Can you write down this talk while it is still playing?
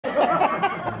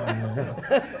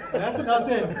That's enough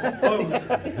in.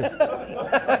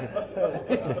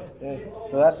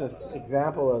 So that's an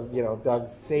example of, you know,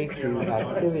 Doug's safety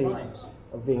activity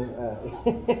of being.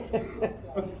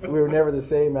 We were never the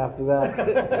same after that.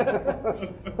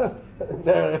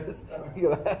 There it is.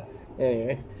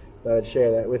 Anyway, I would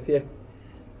share that with you.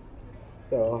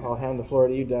 So I'll hand the floor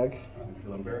to you, Doug. I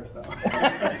feel embarrassed now.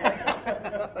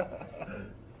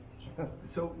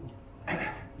 So, a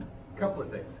couple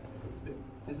of things.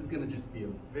 This is going to just be a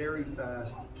very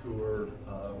fast tour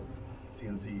of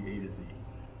CNC A to Z.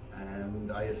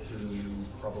 And I assume you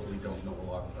probably don't know a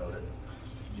lot about it.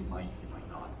 You might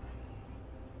not.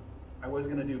 I was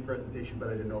going to do a presentation, but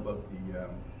I didn't know about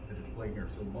the display here.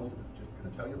 So most of it's just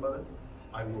going to tell you about it.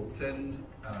 I will send,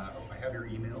 I have your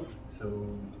emails, so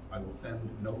I will send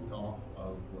notes off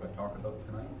of what I talk about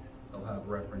tonight. I'll have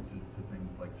references to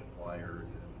things like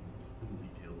suppliers and little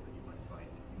details that you might find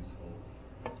useful,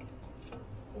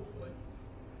 hopefully.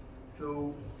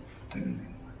 So,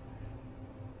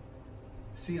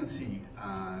 CNC,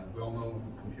 we all know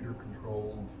computer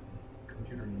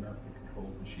numerically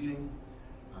controlled machining.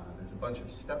 There's a bunch of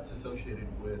steps associated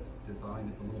with design.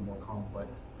 It's a little more complex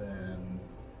than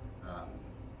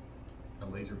a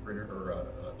laser printer or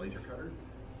a laser cutter,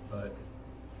 but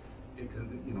it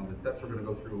can, you know, the steps we're going to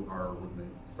go through are, we're going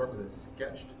to start with a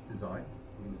sketched design.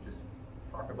 We're going to just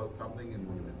talk about something and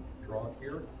we're going to draw it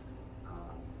here.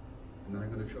 And then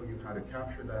I'm going to show you how to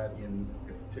capture that in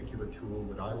a particular tool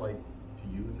that I like to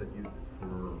use. I've used it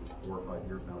for 4 or 5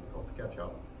 years now. It's called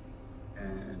SketchUp.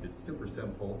 And it's super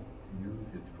simple to use.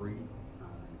 It's free.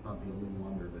 It's not the only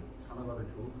one. There's a ton of other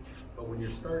tools. But when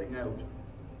you're starting out,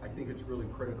 I think it's really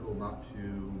critical not to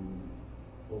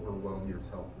overwhelm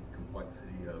yourself with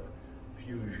complexity of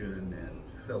fusion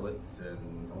and fillets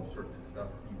and all sorts of stuff.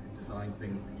 You could design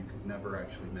things that you could never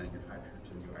actually manufacture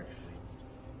until you actually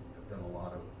have done a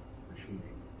lot of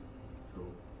machining. So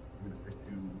I'm going to stick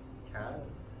to CAD.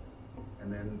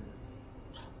 And then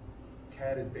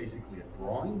CAD is basically a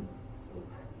drawing. So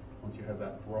once you have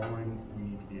that drawing, we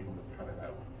need to be able to cut it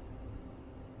out.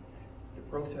 The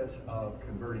process of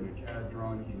converting a CAD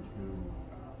drawing into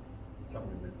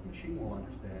something that the machine will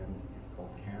understand is called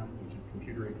CAM, which is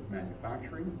computer-aided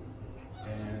manufacturing.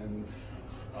 And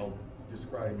I'll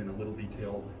describe in a little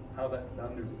detail how that's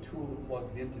done. There's a tool that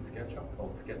plugs into SketchUp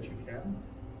called SketchUCam,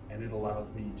 and it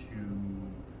allows me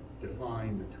to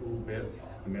define the tool bits,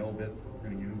 the mill bits that we're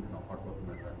going to use, and I'll talk about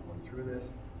them as I'm going through this.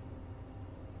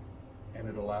 And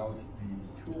it allows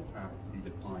the tool path to be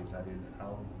defined, that is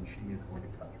how the machine is going to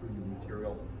cut through your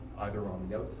material, either on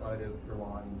the outside of your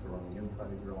lines or on the inside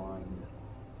of your lines,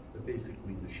 but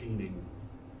basically machining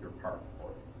your part for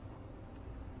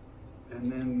it. And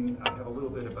then I have a little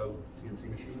bit about CNC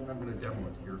machining, and I'm going to demo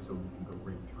it here so we can go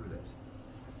right through this.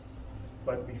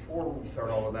 But before we start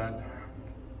all of that,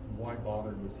 why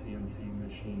bother with CNC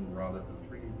machine rather than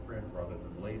 3D print, rather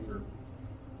than laser?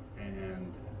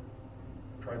 And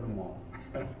try them all.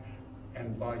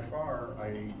 And by far,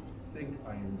 I think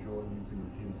I enjoy using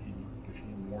the CNC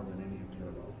machine more than any of the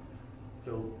others.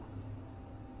 So,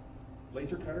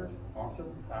 laser cutters,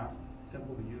 awesome, fast,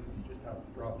 simple to use. You just have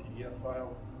to draw a PDF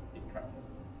file, it cuts it.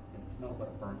 And it smells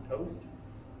like burnt toast,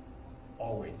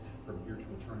 always, from here to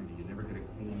eternity. You never get it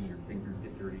clean, your fingers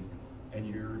get dirty, and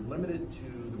you're limited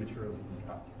to the materials you can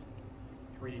cut.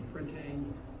 3D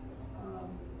printing,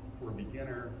 for a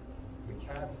beginner, the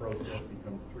CAD process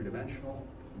becomes three-dimensional.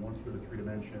 And once you go to 3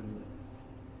 dimensions,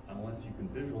 unless you can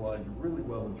visualize really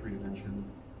well in 3 dimensions,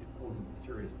 it poses a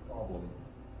serious problem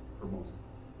for most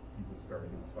people starting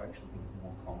out. So I actually think it's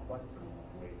more complex in a lot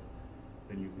of ways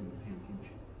than using the CNC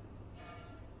machine.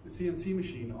 The CNC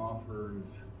machine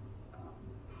offers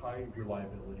high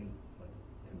reliability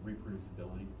and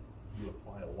reproducibility. You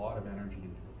apply a lot of energy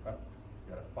into a cut.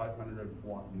 You've got a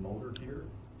 500-watt motor here.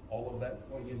 All of that's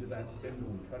going into that spindle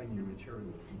and cutting your material.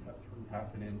 You can cut through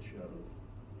 1/2 inch of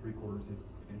 3/4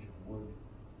 inch of wood,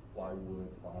 plywood,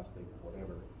 plastic,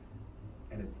 whatever.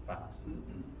 And it's fast,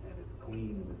 and it's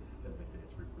clean, and it's, as I say,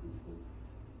 it's reproducible.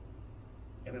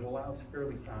 And it allows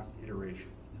fairly fast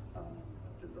iterations of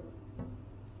design.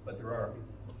 But there are,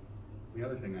 the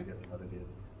other thing I guess about it is,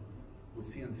 with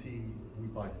CNC, we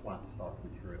buy flat stock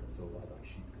material, so I buy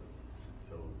sheet goods.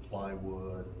 So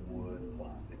plywood, wood,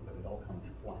 plastic, but it all comes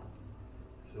flat.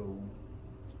 So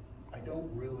I don't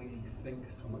really think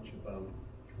so much about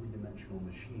 3-dimensional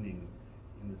machining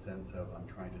in the sense of I'm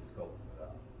trying to sculpt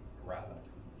a rabbit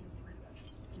in 3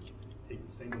 dimensions. It would take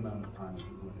the same amount of time as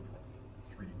it would if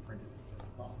I 3D printed it.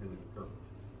 That's not really the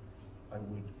purpose. I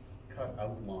would cut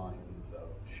outlines of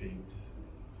shapes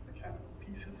and mechanical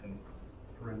pieces. And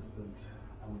for instance,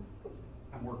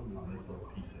 I'm working on this little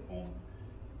piece at home.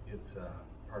 It's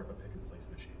part of a pick and place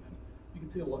machine. And you can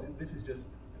see a lot, this is just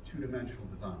a two-dimensional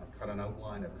design. I've cut an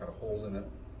outline, I've cut a hole in it,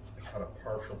 I've cut a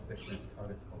partial thickness cut,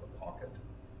 it's called a pocket,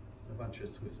 and a bunch of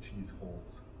Swiss cheese holes.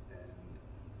 And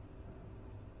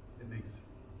it makes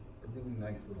a really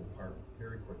nice little part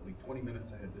very quickly. 20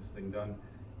 minutes I had this thing done.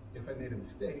 If I made a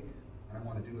mistake and I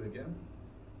want to do it again,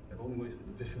 I've only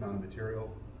wasted this amount of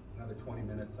material. Another 20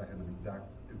 minutes, I have an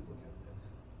exact duplicate of this.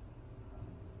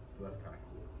 So that's kind of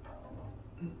cool.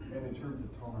 And in terms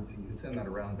of tolerance, you can send that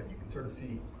around, but you can sort of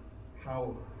see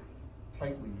how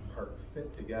tightly parts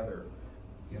fit together.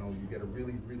 You know, you get a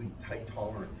really, really tight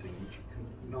tolerancing, which you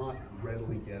cannot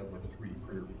readily get with a 3D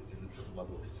printer because there's a certain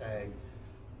level of sag.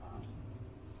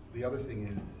 The other thing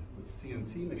is, with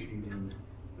CNC machining,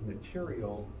 the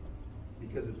material,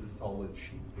 because it's a solid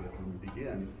sheet bit when you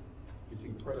begin, it's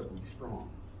incredibly strong.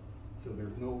 So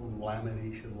there's no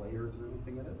lamination layers or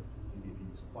anything in it. Maybe if you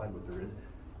use plywood there is.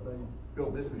 But I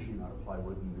built this machine out of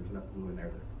plywood and there's enough glue in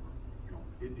there that, you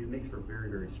know, it makes for very,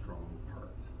 very strong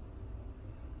parts.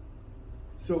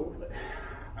 So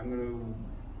I'm going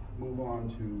to move on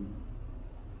to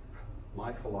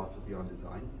my philosophy on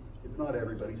design. It's not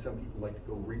everybody. Some people like to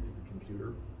go right to the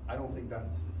computer. I don't think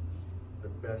that's the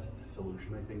best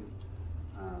solution. I think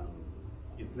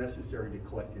it's necessary to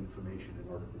collect information in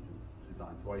order to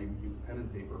design. So I use pen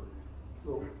and paper,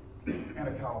 and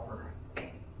a caliper,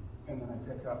 and then I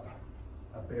pick up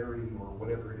a bearing or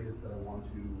whatever it is that I want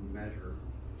to measure,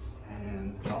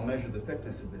 and I'll measure the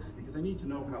thickness of this because I need to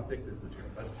know how thick this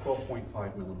material is. That's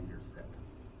 12.5 millimeters thick.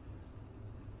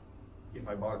 If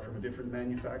I bought it from a different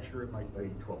manufacturer, it might be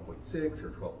 12.6 or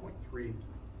 12.3,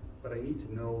 but I need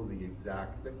to know the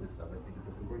exact thickness of it because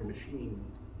if I'm going to machine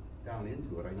down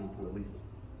into it, I need to at least,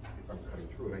 if I'm cutting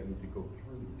through it, I need to go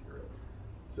through the material.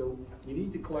 So you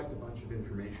need to collect a bunch of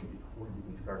information before you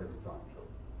can start a design. So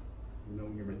you know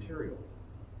your material,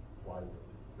 plywood.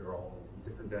 They're all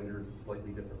different vendors,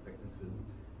 slightly different thicknesses.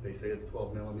 They say it's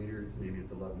 12 millimeters, maybe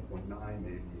it's 11.9,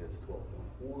 maybe it's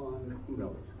 12.1, who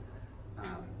knows.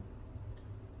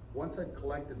 Once I've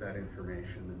collected that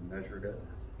information and measured it,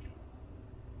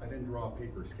 I then draw a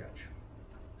paper sketch.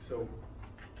 So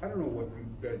I don't know what you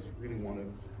guys really want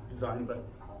to design, but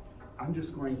I'm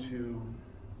just going to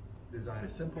design a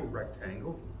simple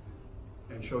rectangle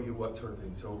and show you what sort of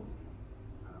thing. So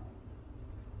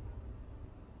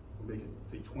we'll make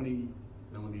it, say, 20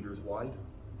 millimeters wide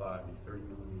by 30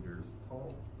 millimeters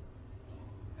tall.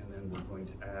 And then we're going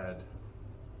to add,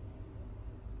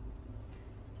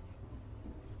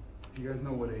 do you guys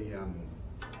know what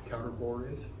a counter bore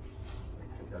is?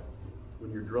 Okay.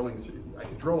 When you're drilling through, I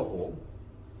can drill a hole,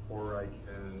 or I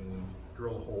can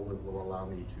drill a hole that will allow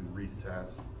me to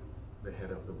recess the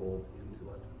head of the bolt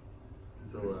into it.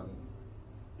 So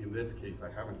in this case, I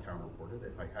haven't counterbored it.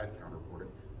 If I had counterbored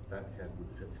it, that head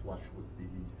would sit flush with the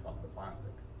top of the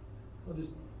plastic. So I'll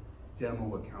just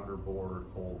demo a counterbored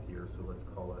hole here. So let's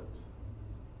call it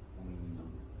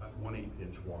 1/8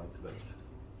 inch wide. So that's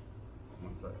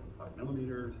one side 5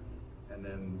 millimeters, and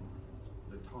then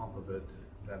the top of it,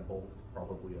 that bolt is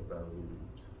probably about,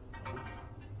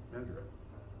 measure it.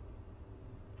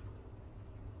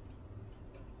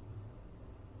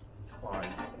 It's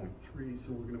 5.3,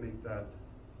 so we're going to make that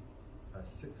a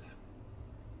 6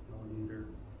 millimeter,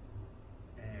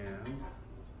 and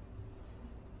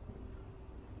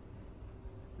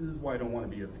this is why I don't want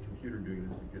to be at the computer doing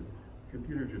this, because the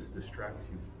computer just distracts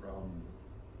you from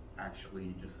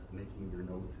actually just making your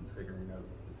notes and figuring out,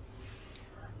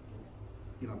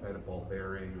 you know, if I had a ball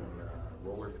bearing or a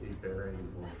roller skate bearing,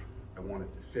 or I want it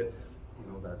to fit,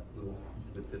 you know, that little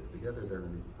piece that fits together there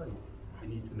and is tight, I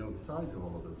need to know the size of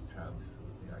all of those tabs so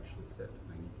that they actually fit,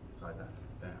 and I need to decide that in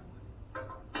advance.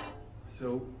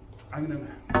 So I'm going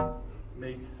to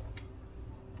make,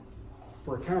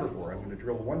 for a counterbore, I'm going to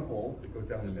drill one hole that goes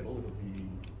down the middle. It'll be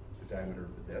the diameter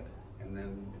of the bit, and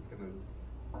then it's going to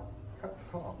cut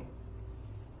the top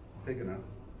big enough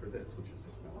for this, which is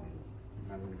 6 millimeters.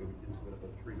 And I'm going to go into it about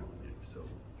 3 millimeters, so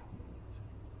 3 millimeters.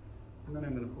 And then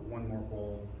I'm going to put one more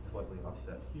hole slightly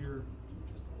offset here,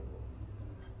 just a hole.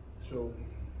 So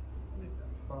I'll make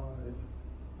that 5.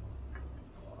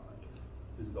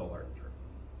 This is all arbitrary.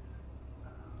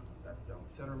 That's down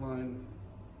the center line.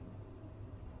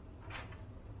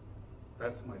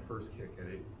 That's my first kick at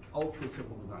a ultra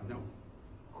simple design. No,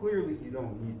 clearly you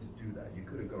don't need to do that. You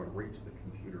could have gone right to the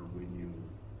computer when you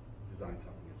design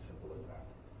something as simple as that.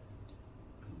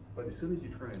 But as soon as you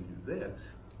try and do this,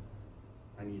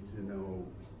 I need to know,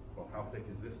 well, how thick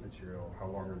is this material? How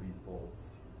long are these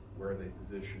bolts? Where are they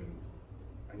positioned?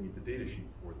 I need the data sheet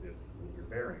for this linear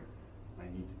bearing. I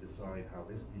need to decide how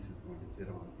this piece is going to fit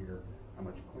on here, how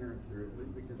much clearance there is.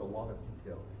 There's a lot of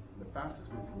detail. The fastest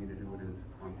way for me to do it is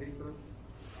on paper,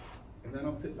 and then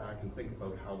I'll sit back and think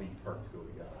about how these parts go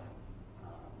together.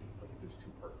 Like if there's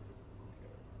two parts that go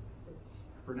together. But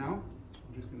for now,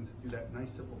 I'm just going to do that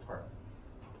nice simple part.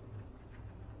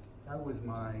 That was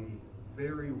my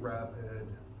very rapid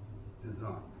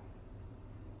design.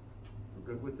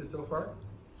 We're good with this so far?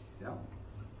 Yeah?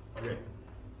 Okay.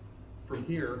 From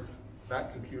here,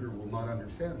 that computer will not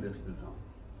understand this design.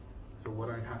 So what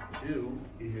I have to do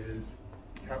is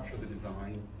capture the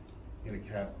design in a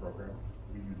CAD program.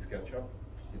 We use SketchUp.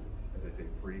 It's, as I say,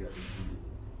 free. I think we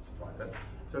supplies that.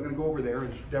 So I'm going to go over there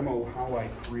and demo how I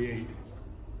create.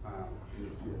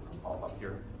 You'll see it pop up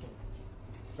here.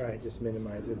 All right, just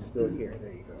minimize it. It's still here.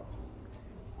 There you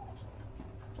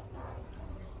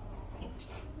go.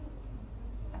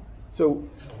 So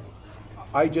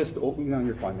I just opened, no,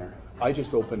 you're fine there. I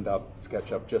just opened up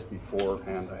SketchUp just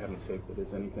beforehand. I haven't saved it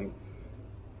as anything.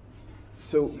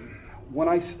 So when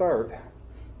I start,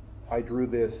 I drew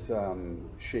this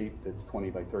shape that's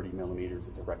 20 by 30 millimeters.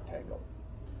 It's a rectangle.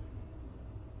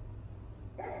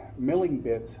 Milling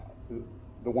bits,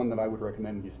 the one that I would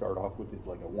recommend you start off with is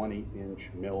like a 1/8 inch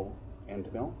mill,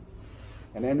 end mill.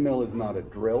 An end mill is not a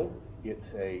drill.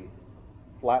 It's a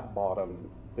flat bottom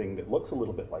thing that looks a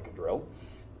little bit like a drill,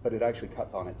 but it actually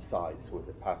cuts on its side, so as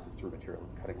it passes through material,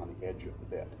 it's cutting on the edge of the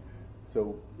bit.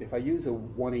 So if I use a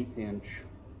 1/8 inch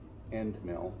end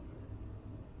mill,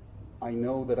 I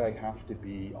know that I have to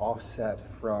be offset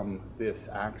from this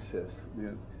axis.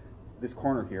 This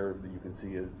corner here that you can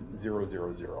see is 0,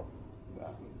 0, 0.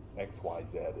 X, Y,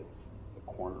 Z, it's the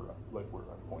corner, like where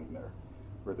I'm pointing there,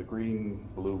 where the green,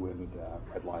 blue, and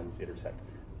red lines intersect.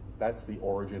 That's the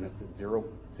origin, it's at 0.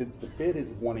 Since the bit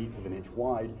is 1/8 of an inch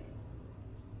wide,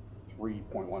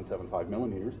 3.175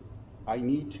 millimeters, I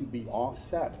need to be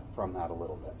offset from that a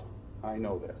little bit. I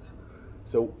know this.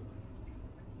 So,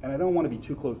 and I don't want to be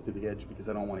too close to the edge because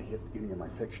I don't want to hit any of my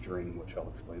fixturing, which I'll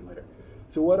explain later.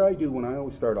 So what I do when I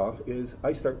always start off is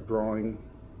I start drawing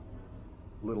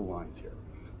little lines here.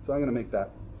 So I'm going to make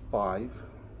that 5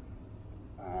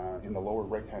 in the lower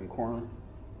right-hand corner,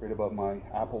 right above my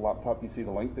Apple laptop. You see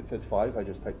the length that says 5. I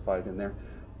just type 5 in there,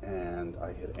 and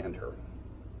I hit enter.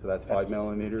 So that's 5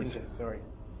 millimeters. Inches, sorry.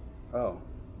 Oh.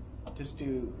 Just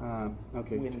do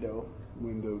okay.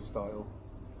 window style.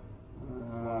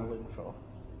 model info.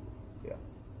 Yeah.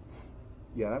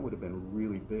 Yeah, that would have been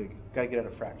really big. Got to get out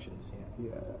of fractions. Yeah.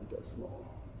 Yeah, decimal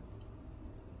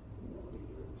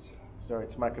millimeters. Sorry,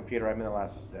 it's my computer. I'm in the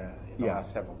last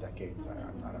last several decades.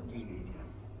 I'm not up to speed yet.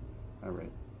 All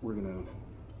right, we're gonna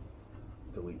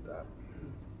delete that.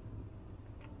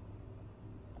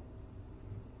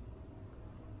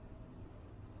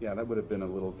 Yeah, that would have been a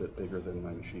little bit bigger than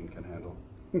my machine can handle.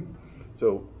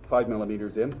 So 5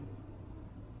 millimeters in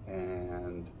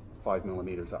and 5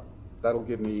 millimeters up. That'll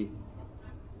give me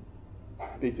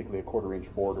basically a 1/4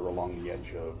 inch border along the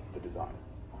edge of the design.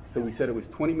 So we said it was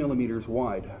 20 millimeters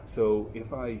wide. So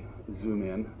if I zoom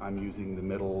in, I'm using the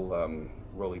middle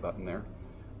rolly button there.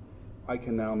 I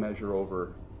can now measure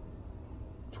over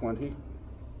 20,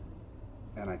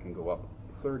 and I can go up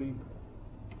 30,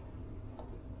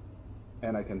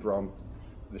 and I can draw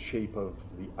the shape of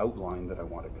the outline that I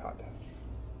want to cut.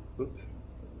 Oops,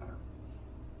 doesn't matter.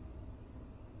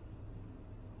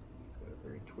 It's got a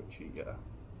very twitchy.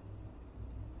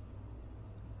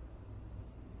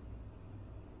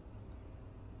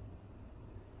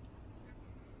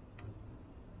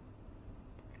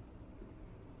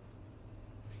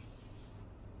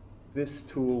 This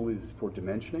tool is for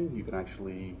dimensioning. You can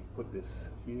actually put this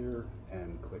here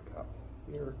and click up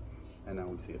here. And now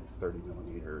we see it's 30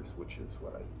 millimeters, which is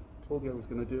what I told you I was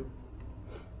going to do.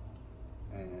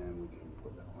 And we can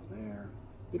put that one there.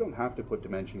 You don't have to put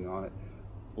dimensioning on it.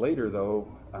 Later though,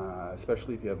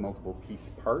 especially if you have multiple piece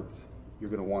parts, you're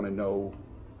going to want to know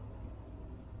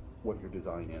what your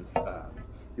design is.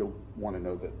 You'll want to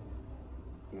know that,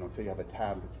 say you have a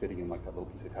tab that's fitting in like that little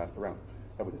piece of cast around.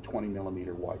 That was a 20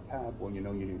 millimeter wide tab. Well, you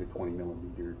need a 20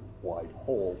 millimeter wide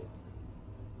hole.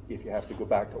 If you have to go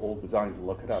back to old designs and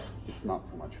look it up, it's not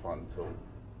so much fun. So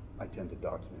I tend to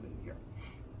document it in here.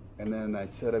 And then I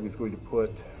said I was going to put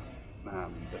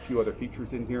a few other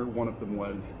features in here. One of them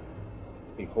was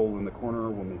a hole in the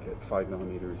corner. We'll make it 5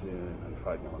 millimeters in and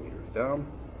 5 millimeters down.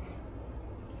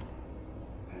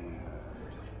 And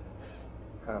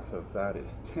half of that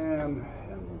is 10,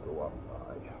 and we'll go up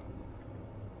by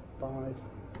 5.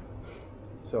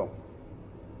 So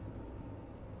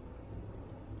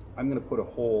I'm going to put a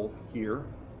hole here.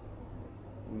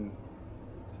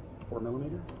 It's 4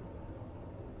 millimeter.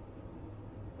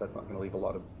 That's not going to leave a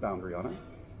lot of boundary on it.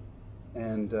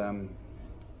 And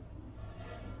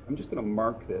I'm just going to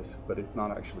mark this, but it's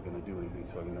not actually going to do anything,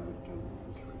 so I'm going to do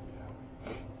this right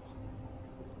now.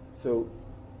 So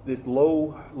this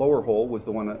lower hole was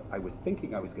the one that I was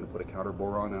thinking I was going to put a counter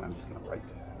bore on, and I'm just going to write.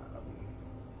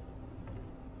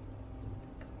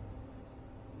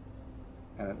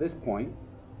 And at this point,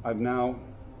 I've now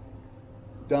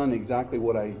done exactly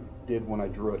what I did when I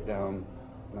drew it down,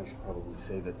 and I should probably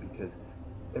say that because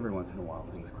every once in a while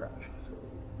things crash. So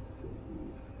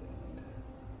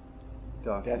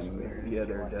document, yeah,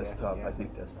 they're desktop. Yeah. I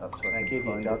think desktop. So I gave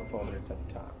you a Doug folder. It's at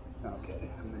the top. Okay,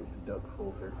 and there's the Doug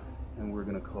folder, and we're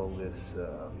going to call this. Sorry,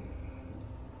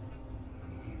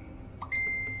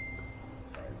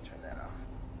 turn that off.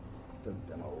 Doug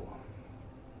demo.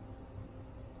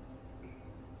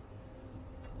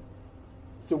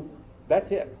 So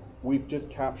that's it. We've just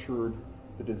captured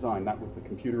the design. That was the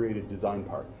computer-aided design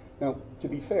part. Now, to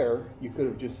be fair, you could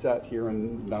have just sat here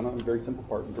and done a very simple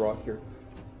part and draw it here.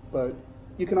 But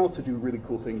you can also do really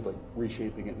cool things like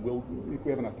reshaping it. If we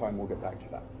have enough time, we'll get back to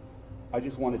that. I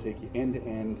just want to take you end to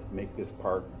end, make this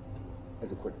part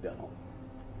as a quick demo.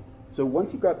 So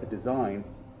once you've got the design,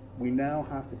 we now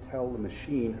have to tell the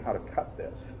machine how to cut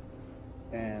this.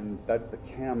 And that's the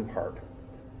cam part.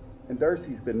 And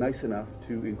Darcy's been nice enough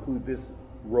to include this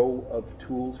row of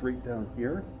tools right down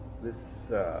here, this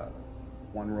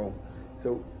one row.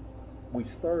 So we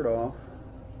start off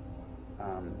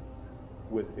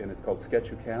with, and it's called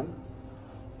SketchUCam,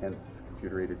 hence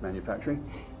computer-aided manufacturing.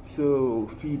 So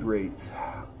feed rates,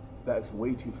 that's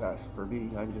way too fast for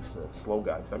me. I'm just a slow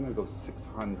guy, so I'm going to go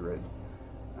 600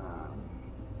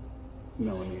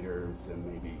 millimeters and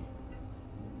maybe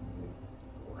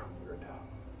 400.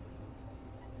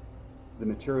 The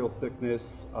material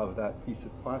thickness of that piece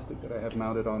of plastic that I have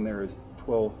mounted on there is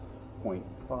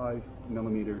 12.5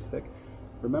 millimeters thick.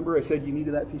 Remember I said you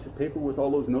needed that piece of paper with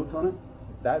all those notes on it?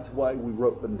 That's why we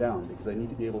wrote them down, because I need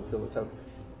to be able to fill this out.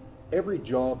 Every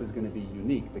job is going to be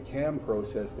unique. The CAM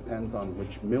process depends on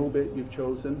which mill bit you've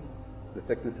chosen, the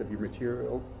thickness of your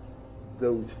material.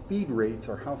 Those feed rates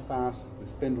are how fast the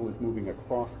spindle is moving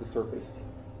across the surface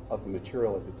of the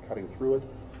material as it's cutting through it.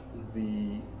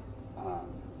 The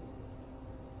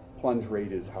plunge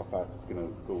rate is how fast it's going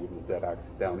to go with the z-axis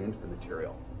down into the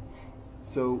material.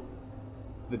 So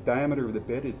the diameter of the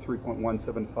bit is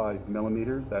 3.175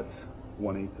 millimeters. That's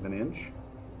 1/8 of an inch.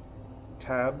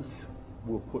 Tabs,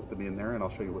 we'll put them in there and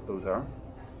I'll show you what those are.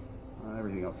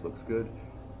 Everything else looks good.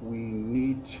 We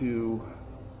need to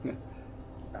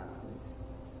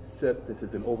set this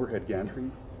as an overhead gantry.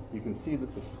 You can see that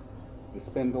the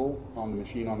spindle on the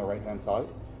machine on the right hand side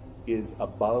is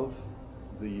above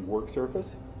the work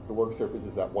surface. The work surface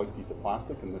is that white piece of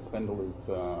plastic and the spindle is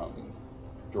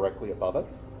directly above it.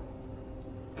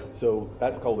 So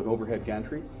that's called an overhead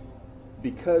gantry.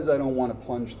 Because I don't want to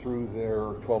plunge through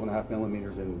their 12.5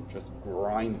 millimeters and just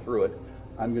grind through it,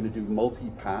 I'm going to do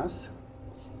multi-pass,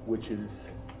 which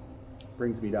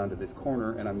brings me down to this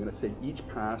corner, and I'm going to say each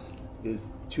pass is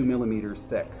 2 millimeters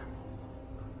thick.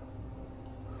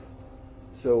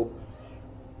 So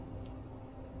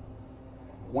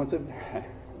once a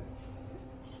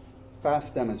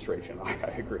fast demonstration, I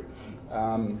agree.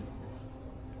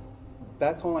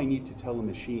 That's all I need to tell the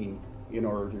machine in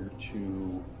order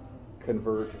to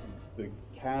convert the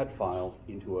CAD file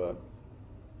into a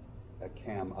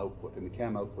CAM output, and the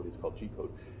CAM output is called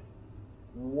G-code.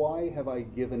 Why have I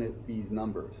given it these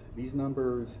numbers? These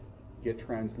numbers get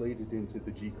translated into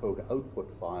the G-code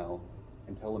output file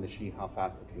and tell the machine how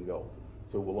fast it can go.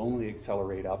 So it will only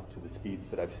accelerate up to the speeds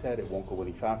that I've said. It won't go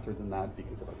any faster than that,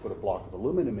 because if I put a block of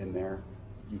aluminum in there,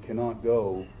 you cannot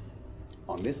go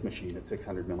on this machine at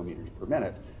 600 millimeters per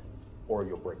minute, or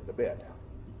you'll break the bit.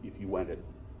 If you went at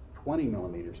 20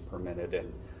 millimeters per minute,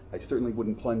 and I certainly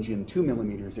wouldn't plunge in 2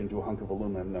 millimeters into a hunk of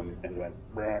aluminum and went,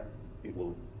 it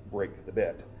will break the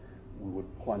bit. We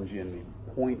would plunge in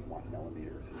 0.1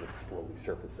 millimeters and just slowly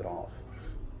surface it off.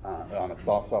 On a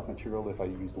soft material, if I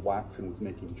used wax and was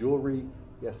making jewelry,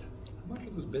 yes? How much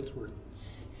are those bits worth?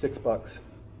 $6,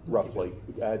 roughly.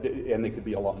 And they could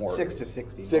be a lot more. 6 to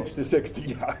 60. 6 to 60,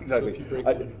 yeah, exactly.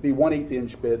 The 1/8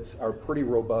 inch bits are pretty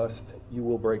robust. You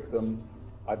will break them.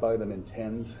 I buy them in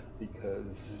 10s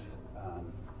because,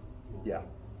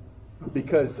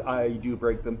 because I do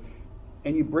break them.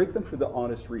 And you break them for the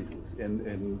honest reasons.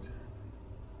 And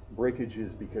breakage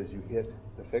is because you hit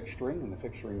the fixturing, and the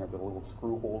fixturing are the little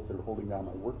screw holes that are holding down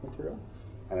my work material.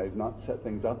 And I've not set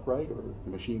things up right, or the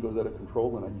machine goes out of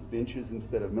control and I used inches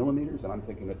instead of millimeters, and I'm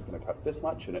thinking it's going to cut this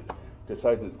much, and it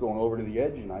decides it's going over to the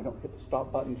edge, and I don't hit the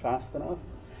stop button fast enough,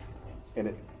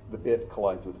 and the bit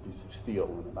collides with a piece of steel,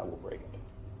 and then I will break it.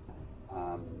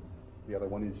 The other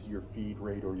one is your feed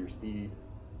rate or your speed.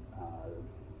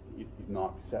 is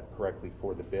not set correctly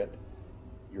for the bit.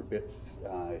 Your bits,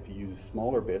 if you use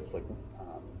smaller bits, like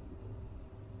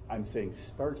I'm saying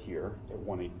start here at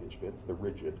 1/8 inch bits, they're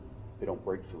rigid, they don't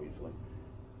break so easily.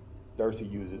 Darcy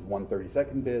uses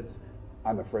 1/32 bits.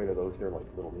 I'm afraid of those, they're like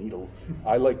little needles.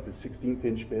 I like the 16th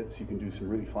inch bits, you can do some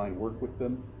really fine work with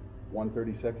them.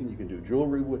 1/32, you can do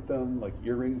jewelry with them, like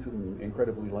earrings and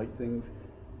incredibly light things.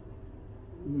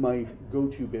 My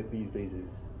go-to bit these days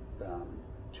is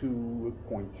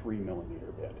 2.3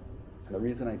 millimeter bit. And the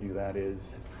reason I do that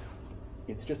is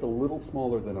it's just a little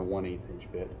smaller than a 1/8 inch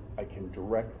bit. I can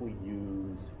directly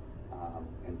use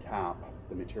and tap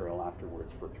the material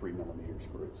afterwards for 3 millimeter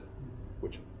screws,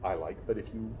 which I like. But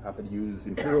if you happen to use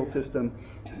Imperial System,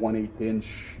 1/8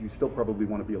 inch, you still probably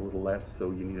want to be a little less,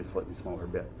 so you need a slightly smaller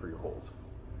bit for your holes.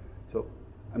 So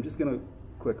I'm just going to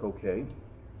click OK.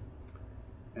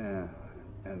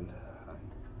 And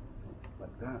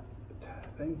like that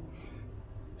thing.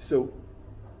 So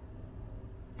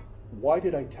why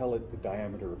did I tell it the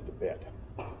diameter of the bit?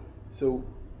 So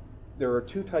there are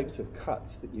two types of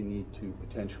cuts that you need to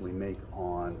potentially make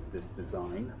on this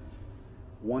design.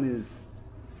 One is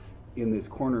in this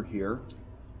corner here,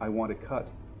 I want to cut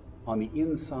on the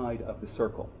inside of the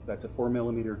circle. That's a 4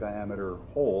 millimeter diameter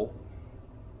hole,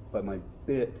 but my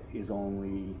bit is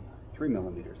only 3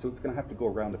 millimeters, so it's going to have to go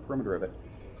around the perimeter of it.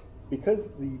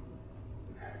 Because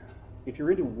if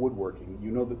you're into woodworking, you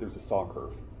know that there's a saw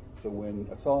curve. So when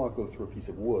a saw goes through a piece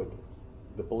of wood,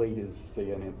 the blade is,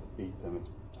 say, an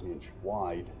inch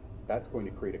wide. That's going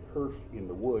to create a curve in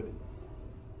the wood.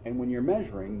 And when you're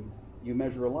measuring, you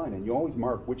measure a line, and you always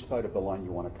mark which side of the line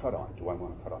you want to cut on. Do I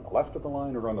want to cut on the left of the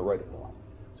line or on the right of the line?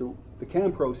 So the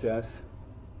CAM process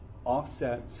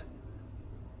offsets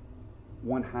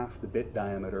 1/2 the bit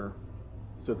diameter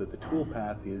so that the tool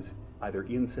path is either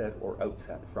inset or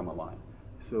outset from a line.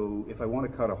 So if I want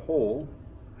to cut a hole,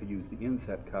 I use the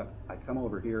inset cut. I come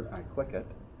over here, I click it,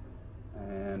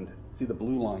 and see the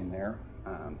blue line there,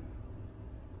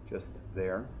 just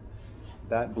there.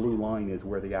 That blue line is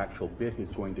where the actual bit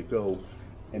is going to go,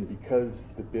 and because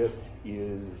the bit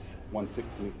is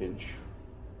 1/16 inch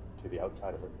to the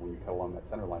outside of it, when you cut along that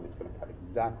center line, it's going to cut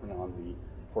exactly on the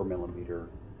 4 millimeter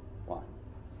line.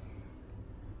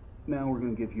 Now we're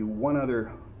going to give you one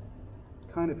other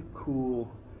kind of cool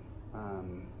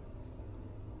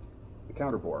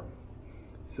counter bore.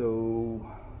 So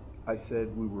I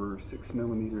said we were 6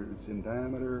 millimeters in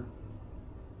diameter.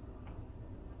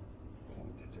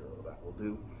 0.0, that will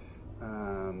do.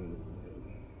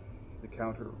 The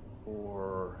counter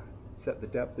bore, set the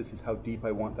depth. This is how deep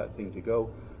I want that thing to go.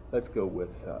 Let's go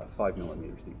with 5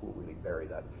 millimeters deep. We'll really bury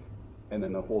that. And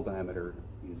then the hole diameter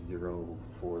is 0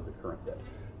 for the current bit.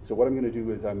 So what I'm going to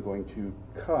do is I'm going to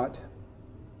cut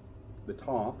the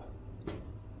top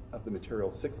of the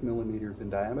material 6 millimeters in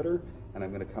diameter, and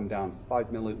I'm going to come down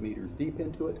 5 millimeters deep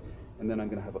into it, and then I'm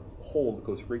going to have a hole that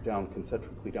goes right down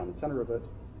concentrically down the center of it,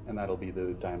 and that'll be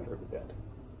the diameter of the bit.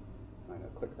 I'm going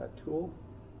to click that tool,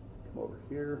 come over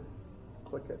here,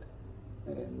 click it,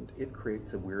 and it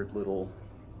creates a weird little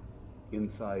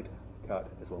inside cut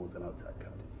as well as an outside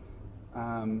cut.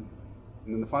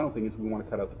 And then the final thing is we want to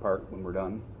cut out the part when we're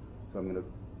done. So I'm going to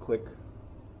click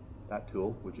that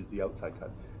tool, which is the outside cut.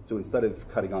 So instead of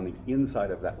cutting on the inside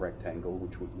of that rectangle,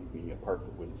 which would leave me a part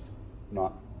that was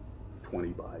not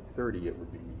 20 by 30, it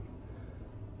would be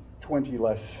 20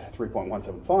 less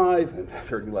 3.175 and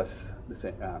 30 less the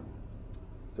same.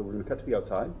 So we're going to cut to the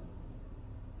outside.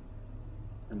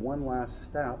 And one last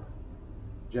step,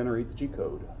 generate the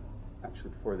G-code. Actually,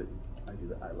 before I do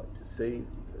that, I like to save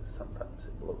because sometimes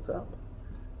it blows up.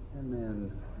 And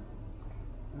then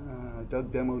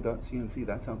DougDemo.cnc,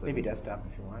 that sounds like Maybe desktop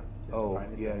if you want. Just oh,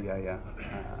 find it yeah, there. yeah.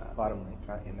 Bottom link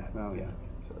in that. Oh, yeah.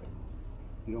 Sorry.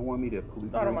 You don't want me to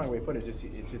pollute. No, I don't mind where you put it.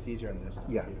 It's just easier on the desktop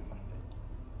Yeah. for you to find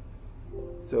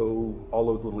it. So all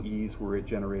those little E's were it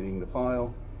generating the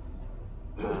file.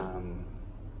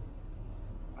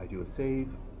 I do a save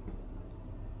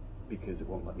because it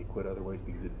won't let me quit otherwise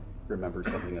because it remembers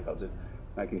something about this.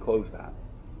 I can close that.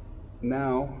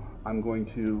 Now I'm going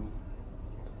to.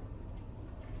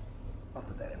 I'll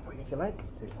put that in for you if you like.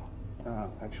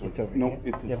 Actually, It's over no, here.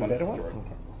 it's this You have a one. better one? Sorry.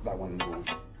 Okay. That one has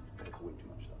way too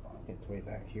much stuff on it. It's way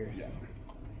back here. Yeah.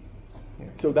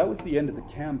 Here. So that was the end of the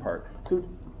CAM part. So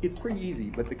it's pretty easy,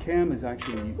 but the CAM is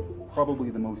actually probably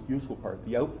the most useful part.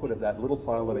 The output of that little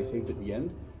file that I saved at the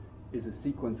end is a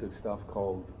sequence of stuff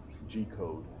called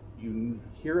G-code. You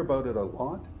hear about it a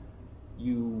lot.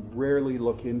 You rarely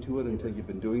look into it until you've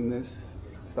been doing this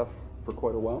stuff for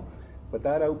quite a while. But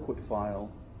that output file,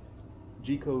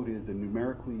 G-code, is a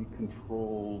numerically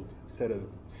controlled set of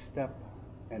step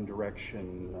and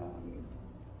direction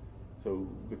So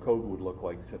the code would look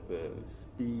like set the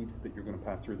speed that you're going to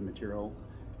pass through the material,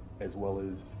 as well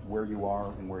as where you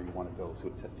are and where you want to go. So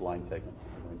it sets line segments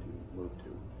that you're going to move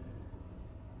to.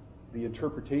 The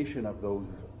interpretation of those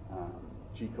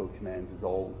G-code commands is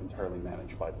all entirely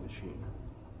managed by the machine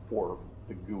for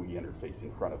the GUI interface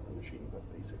in front of the machine, but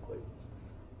basically.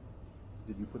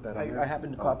 Did you put that on there? I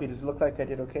happened to copy. Does it look like I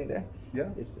did okay there? Yeah.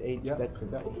 It's H. Yeah. That's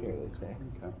the here. It's there.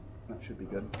 Okay, that should be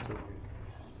good.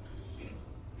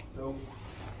 So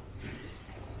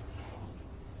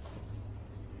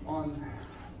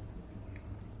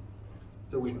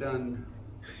we've done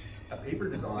a paper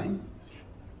design.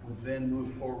 We then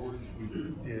moved forward. We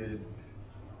did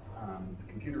the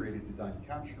computer-aided design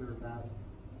capture of that.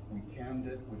 We cammed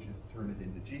it, which is turn it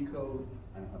into G-code.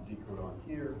 I have G-code on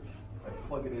here. I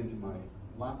plug it into my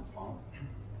laptop.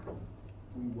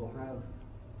 We will have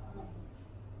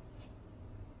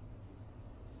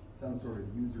some sort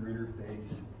of user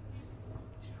interface.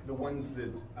 The ones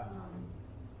that, I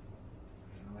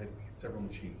have several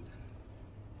machines.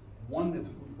 One that's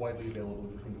widely available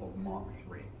is a thing called Mach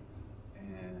 3.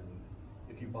 And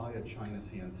if you buy a China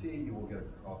CNC, you will get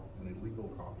an illegal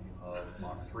copy of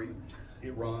Mach 3.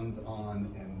 It runs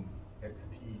on an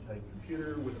XP type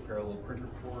computer with a parallel printer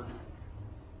port.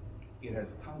 It has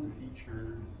tons of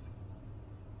features,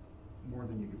 more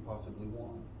than you could possibly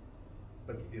want.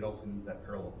 But it also needs that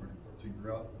parallel printer port. So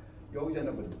you always end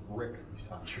up with a brick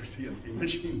beside your CNC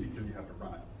machine because you have to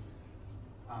run it.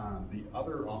 The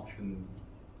other option,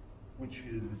 which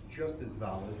is just as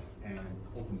valid and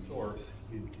open source,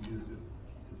 is to use a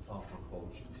piece of software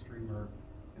called GStreamer,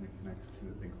 and it connects to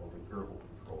a thing called a verbal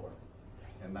controller.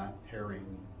 And that pairing,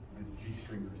 the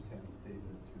GStreamer sends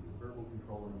data to the verbal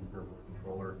controller, and the verbal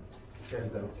controller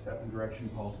sends out step and direction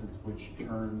pulses, which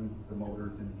turn the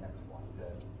motors in the X, Y, Z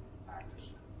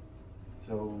axis.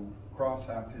 So cross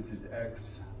axis is X,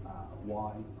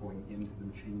 Y going into the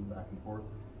machine back and forth,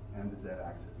 and the Z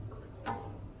axis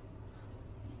vertical.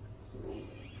 So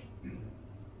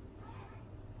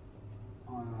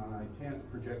I can't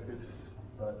project this,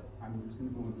 but I'm just going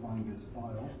to go and find this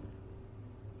file.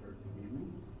 Darcy gave me.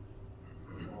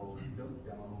 Called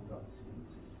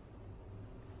demo.cnc.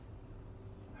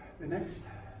 The next,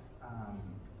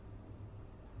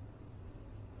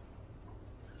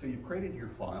 so you've created your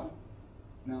file.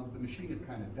 Now the machine is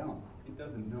kind of dumb. It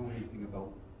doesn't know anything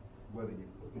about whether you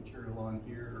put material on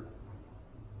here.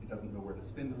 It doesn't know where the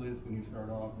spindle is when you start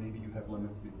off. Maybe you have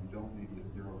limits, maybe you don't, maybe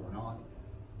it's 0 or not.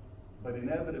 But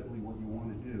inevitably what you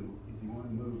want to do is you want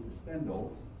to move the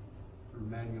spindle through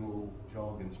manual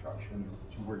jog instructions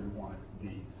to where you want it to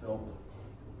be. So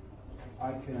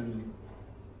I can,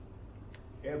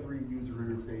 every user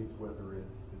interface, whether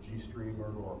it's the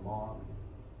GStreamer or Mach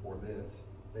or this,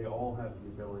 they all have the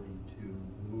ability to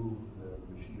move the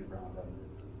machine around under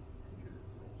the computer.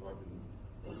 So I can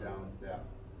go down a step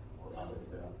or up a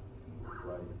step,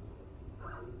 right.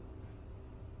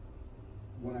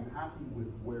 When I'm happy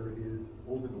with where it is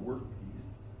over the workpiece,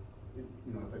 if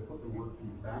I put the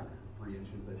workpiece back 3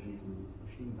 inches, I need to move the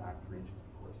machine back 3 inches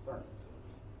before it starts.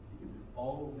 Because it's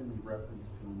all in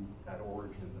reference to that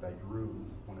origin that I drew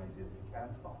when I did the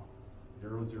CAD file.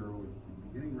 0, 0 is the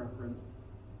beginning reference.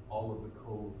 All of the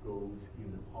code goes in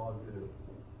the positive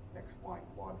XY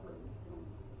quadrant.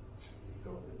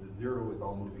 So if it's a 0, it's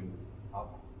all moving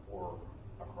up or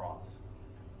across.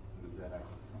 And the Z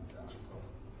axis comes down. So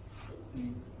let's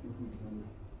see if we can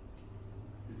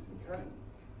do some cutting.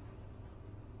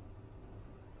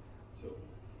 So,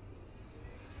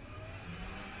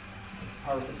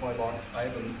 power supply box. I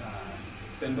have a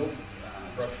spindle,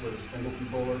 brushless spindle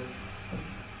controller.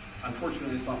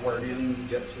 Unfortunately, it's not wired in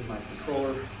yet to my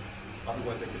controller.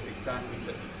 Otherwise, I could exactly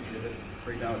set the speed of it.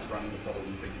 Right now, it's running at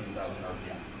probably 16,000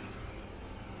 RPM.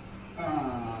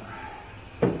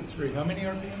 Sorry, how many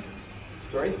RPM?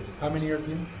 Sorry? How many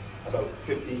RPM? About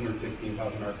 15 or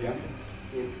 16,000 RPM.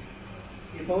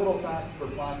 It's a little fast for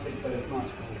plastic, but it's not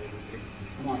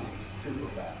super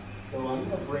fast. So I'm going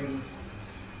to bring,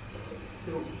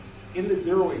 so in the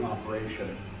zeroing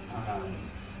operation,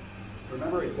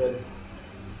 remember I said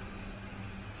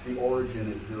the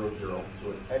origin is 0, 0. So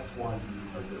it's X, Y, Z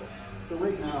are 0. So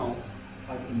right now,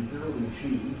 I can zero the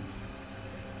machine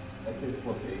at this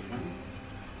location,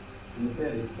 and the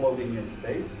bed is floating in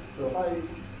space. So if I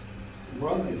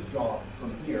run this job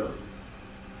from here,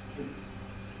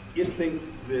 it thinks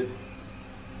that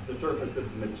the surface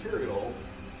of the material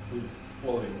is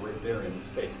floating right there in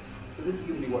space. So this is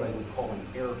going to be what I would call an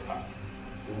air cut.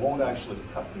 It won't actually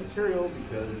cut the material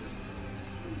because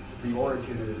the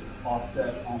origin is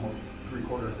offset almost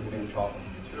 3/4 of an inch off of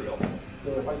the material. So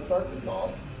if I start the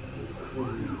job,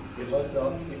 we'll see it lifts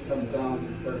up, it comes down,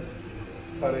 it starts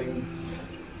cutting,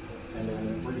 and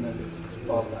then we're going to just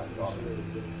solve that job. We're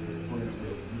going to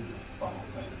really do the final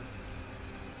thing.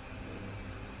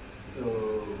 So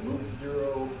move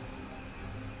 0.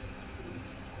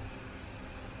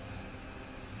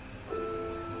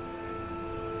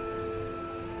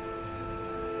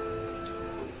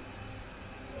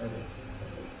 Okay.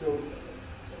 So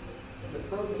the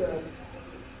process.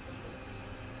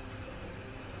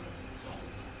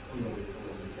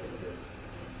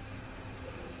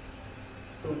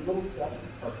 Those little steps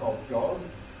are called jogs.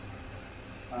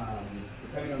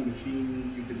 Depending on the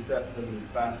machine, you can set them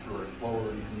faster or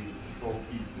slower. You can use the control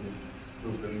key to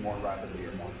move them more rapidly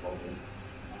or more slowly.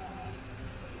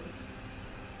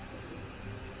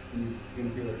 You can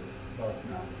feel it jogs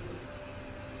now.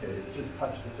 Okay, it's just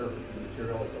touched the surface of the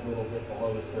material. It's a little bit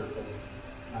below the surface.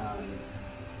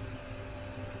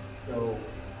 So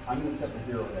I'm going to set the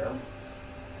 0 there.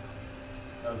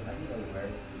 I don't know where to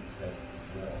set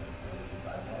 0.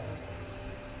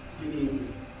 You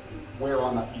mean where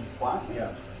on that piece of plastic?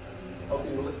 Yeah.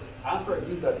 Okay, well, after I've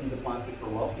used that piece of plastic for a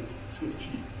while, it's Swiss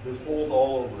cheese. There's holes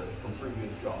all over it from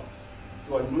previous jobs.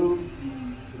 So I moved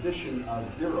the position of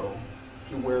 0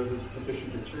 to where there's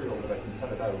sufficient material that I can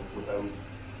cut it out without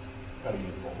cutting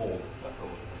into a hole that's left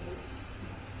over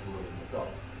from the job.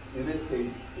 In this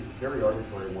case, it's very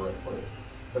arbitrary where I put it,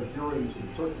 but zeroing to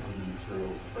the surface of the material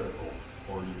is critical,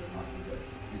 or you're not going to get it.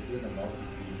 You're doing a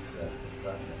multi-piece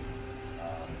construction.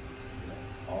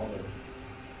 All the,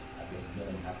 I guess,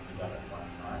 milling have to be done at one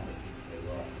time. If you say,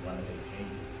 well, if you want to make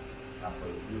changes halfway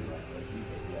through, like what you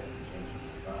did, you have to change the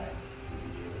design.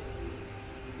 Would you be able to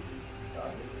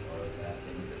dodge it, or is that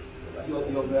dangerous?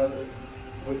 You'll never,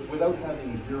 without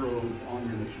having zeros on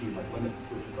your machine, like limit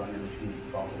switches on your machine to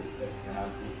stop it at an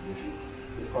absolute position,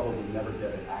 you'll probably never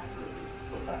get it accurately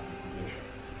put back in position.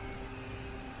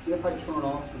 If I turn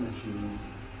off the machine,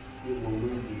 it will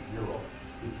lose its 0.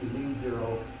 If you lose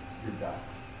 0, you're done.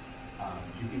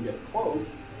 You can get close,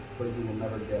 but you will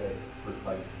never get it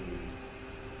precisely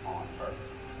on target.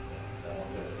 That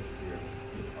also your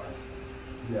parts.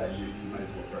 Yeah, you might as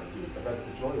well try to do it, but that's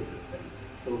the joy of this thing.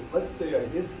 So let's say I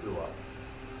did screw up.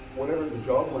 Whatever the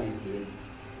job length is,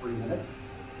 3 minutes.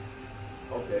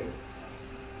 Okay,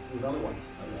 do another one,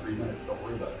 another 3 minutes, don't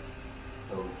worry about it.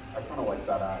 So I kind of like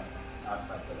that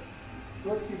aspect of it. So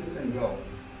let's see this thing go.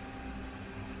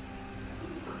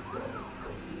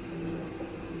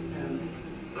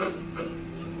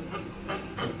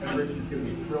 And Rich is going to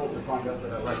be thrilled to find out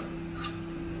that I like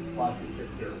plastic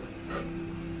chips here.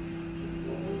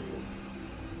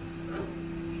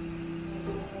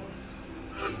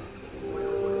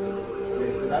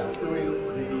 Okay, so that's doing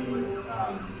the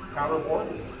counter board.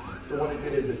 So what it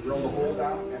did is it drilled the hole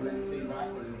down and then came back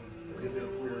and did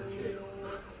this weird shape.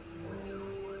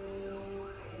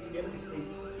 You have to keep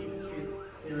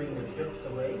steering the chips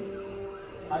away.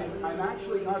 I'm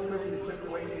actually not trying to chip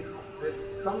away. It's that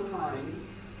sometimes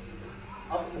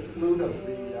up the flute of the, this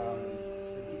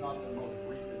is not the most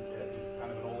recent kit, it's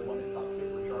kind of an old one, it's not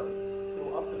super sharp. So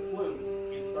up the flute,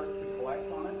 it starts to collect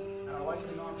on it, and I like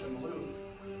to knock them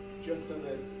loose just so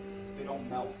that they don't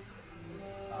melt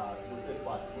with this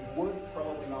plastic. With wood,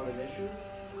 probably not an issue.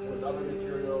 With other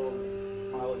materials,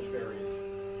 mileage varies.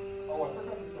 Oh, I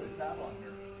forgot to put a tab on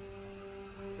here.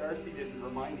 Darcy didn't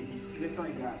remind me, he's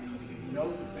snickering at me because he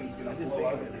knows this thing's going to blow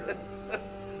out of here.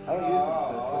 I don't use them,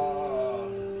 so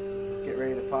get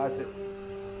ready to pause it.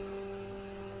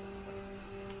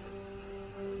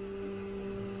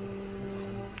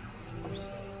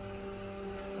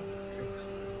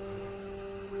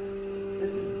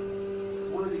 This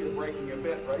is worthy of breaking a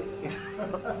bit, right?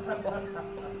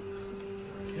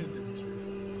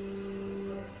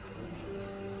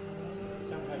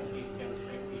 Sometimes you can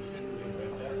think you shouldn't do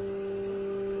like that.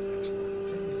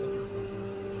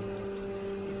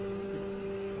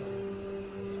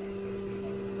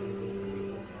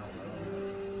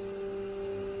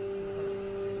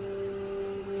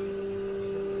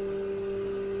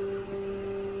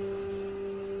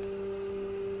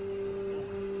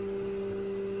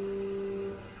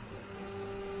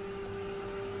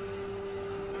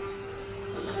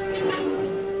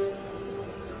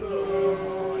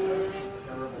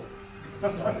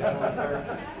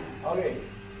 Okay,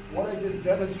 what I just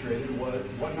demonstrated was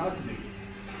what not to do.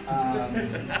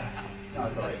 No,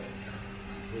 it's all right.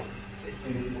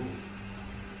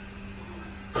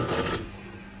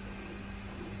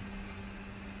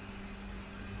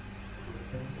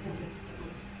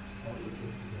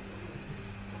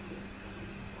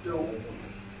 So,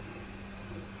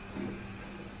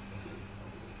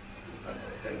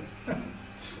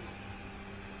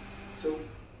 so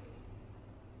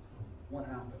what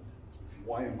happened?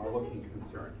 Why am I looking concerned?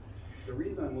 concerned. The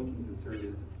reason I'm looking concerned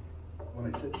is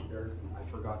when I said to Darcy, I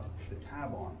forgot to put the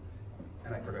tab on,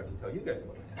 and I forgot to tell you guys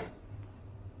about the tabs.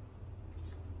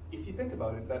 If you think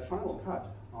about it, that final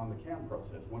cut on the cam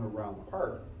process went around the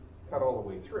part, cut all the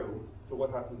way through, so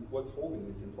what happens, what's holding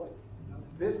this in place?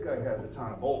 This guy has a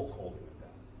ton of bolts holding it down.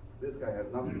 This guy has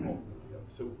nothing holding it down.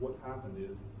 So what happened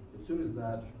is, as soon as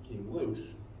that came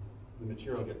loose, the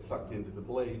material gets sucked into the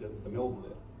blade, the mill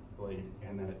blade,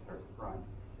 and then it starts to grind.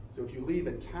 So if you leave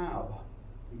a tab,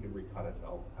 you can recut it,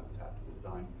 I'll have a tab to the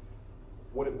design.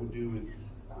 What it would do is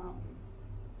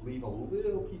leave a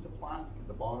little piece of plastic at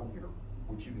the bottom here,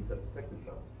 which you can set the thickness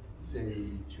of,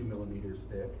 say 2 millimeters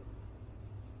thick,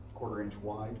 1/4 inch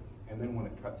wide, and then when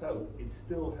it cuts out, it's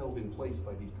still held in place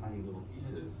by these tiny little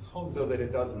pieces so that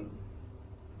it doesn't,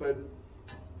 but,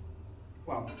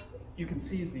 well, you can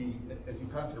see as you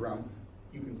pass it around,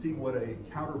 you can see what a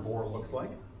counter bore looks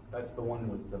like. That's the one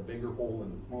with the bigger hole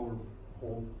and the smaller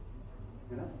hole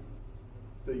in it.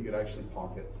 So you could actually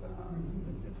pocket things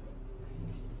into it.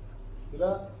 Did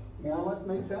that more or less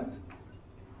make sense?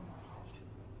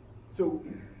 So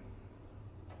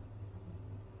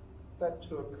that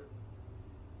took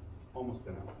almost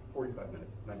an hour, 45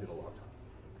 minutes, and I did a lot of time.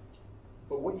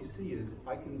 But what you see is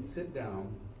I can sit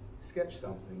down, sketch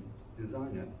something,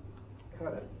 design it,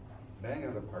 cut it, bang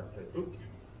out a part, say, oops,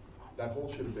 that hole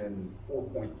should have been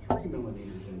 4.3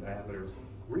 millimeters in diameter,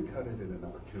 recut it in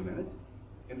another 2 minutes,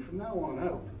 and from now on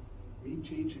out, me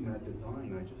changing that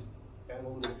design, I just add a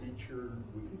little feature,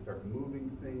 we can start moving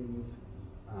things,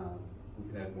 we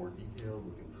can add more detail,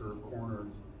 we can curve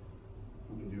corners,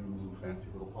 we can do fancy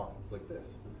little pockets like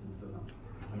this. This is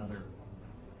another,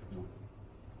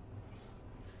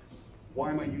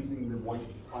 Why am I using the white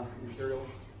plastic material?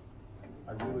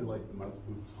 I really like the mouse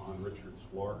boot on Richard's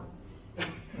floor.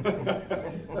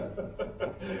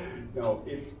 No,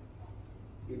 it's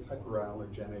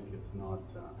hyperallergenic, it's not,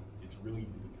 it's really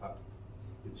easy to cut.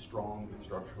 It's strong, it's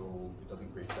structural, it doesn't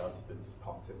create dust, it's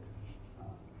toxic.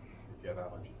 If you have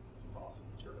allergies, this is awesome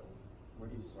material. Where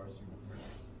do you source your material?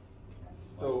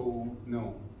 So,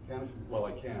 no, well,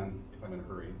 I can if I'm in a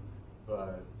hurry,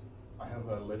 but I have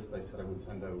a list I said I would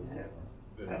send out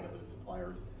the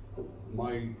suppliers.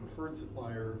 My preferred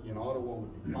supplier in Ottawa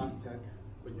would be Plastech,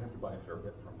 but you have to buy a fair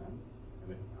bit from them,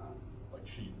 and like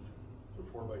sheets. So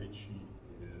 4x8 sheet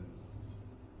is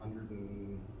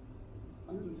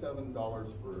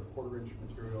 $107 for a 1/4 inch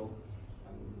material,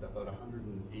 and about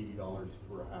 $180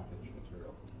 for a 1/2 inch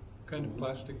material. What kind of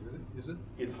plastic is it?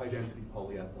 It's high density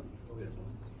polyethylene, this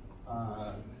one.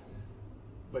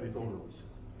 But it's odorless,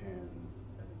 and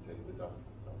as I say, the dust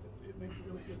and stuff, it makes a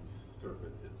really good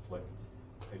surface. It's slick.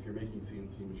 If you're making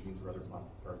CNC machines or other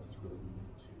plastic parts, it's really easy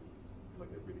to,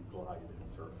 like a really glide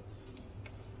surface.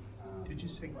 Did you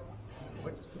say,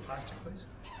 what's the plastic place?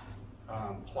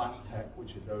 Plastech,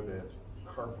 which is out at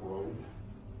Carp Road.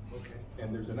 Okay.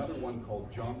 And there's another one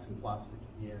called Johnson Plastic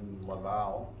in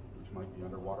Laval, which might be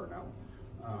underwater now.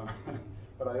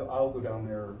 But I'll go down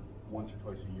there once or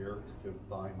twice a year to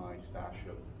buy my stash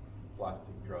of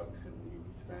plastic drugs, and we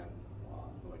spend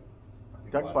like. I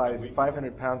think Doug last buys week-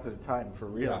 500 pounds at a time for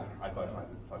real. Yeah, I buy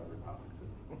 500 pounds.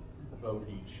 It's about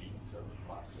 8 sheets of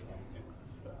plastic, and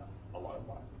it's a lot of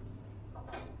plastic.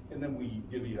 And then we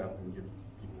divvy it up and give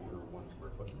people their 1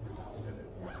 square foot at a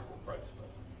reasonable price.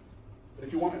 But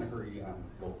if you want in a hurry,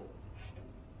 local.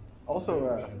 Also,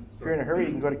 if you're in a hurry,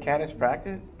 you can go to Canis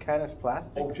Plastic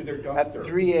Oh, to their at dumpster.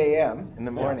 3 a.m. in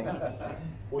the morning.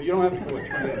 Well, you don't have to go at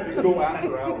 3 a.m. Just go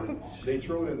after hours. They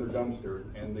throw it in their dumpster,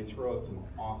 and they throw out some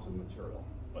awesome material,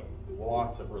 like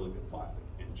lots of really good plastic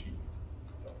and cheap.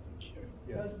 So,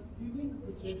 yes. Do you need the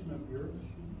precision of your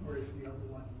machine, or is the other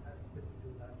one adequate to do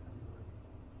that kind of work?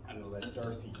 I'm going to let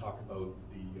Darcy talk about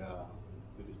the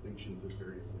distinctions of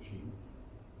various machines.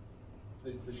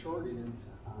 The short is,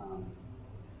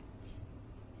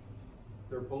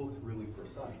 they're both really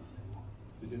precise.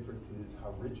 The difference is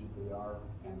how rigid they are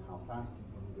and how fast you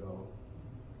can go.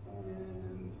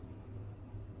 And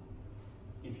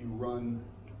if you run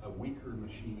a weaker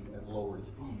machine at lower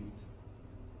speeds,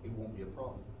 it won't be a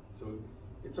problem. So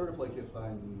it's sort of like if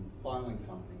I'm filing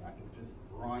something, I can just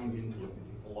grind into it. It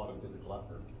takes a lot of physical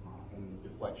effort, and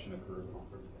deflection occurs and all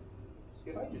sorts of things.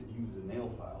 If I just use a nail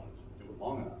file and just do it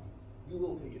long enough, you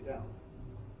will take it down.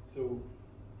 So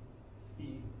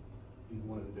speed is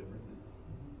one of the differences.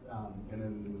 And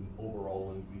then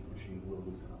overall, these machines will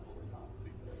loosen up over time, so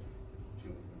you can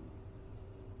tune them.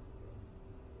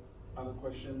 Other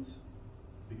questions?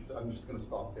 Because I'm just going to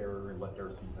stop there and let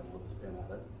Darcy have a little spin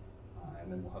at it. And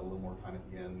then we'll have a little more time at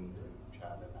the end to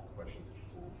chat and ask questions if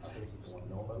you want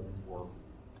to know about it, or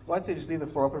Well, I'd say just leave the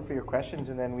floor open for your questions,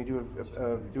 and then we do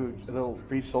a little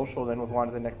brief social, then we'll go on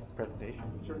to the next presentation.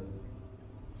 Sure.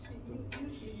 You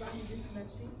design this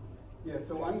machine? Yeah,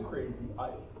 so I'm crazy.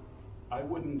 I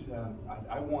wouldn't,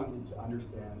 I wanted to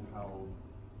understand how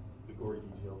the gory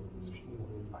details of the machine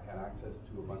work. I had access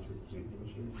to a bunch of CNC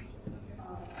machines.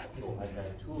 So I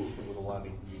had tools that would allow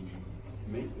me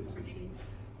to make this machine.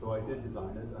 So I did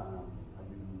design it. I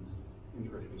used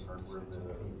interesting hardware. This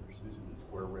is a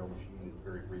square rail machine. It's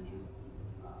very rigid.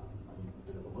 I used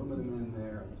a bit of aluminum in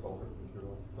there. I used all sorts of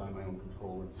material. Designed my own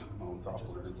controllers, my own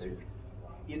software interface.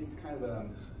 It's kind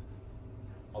of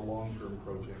a long-term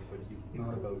project, but it's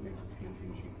not about making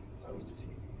CNC machines. It's about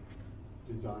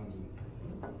designing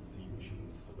CNC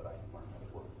machines so that I can learn how to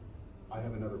work. I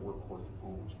have another workhorse at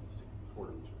home, which is a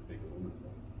 6040, which is a big aluminum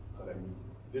one. But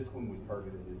this one was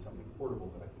targeted as something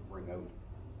portable that I could bring out,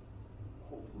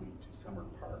 hopefully, to summer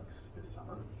parks this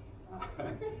summer.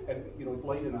 And you know, it's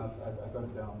light enough. I've got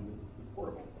it down. It's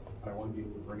portable, and I want to be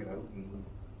able to bring it out and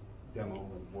demo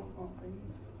and work on things.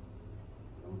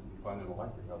 You know, if you find an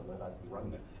electric outlet, I can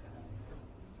run this.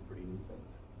 Some pretty neat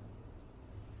things.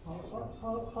 How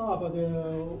about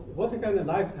what kind of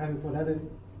lifetime for that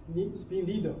spin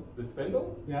needle? The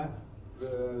spindle? Yeah.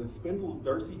 The spindle,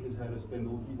 Darcy has had a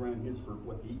spindle. He ran his for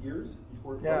what, 8 years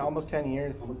before? it Yeah, broke? almost 10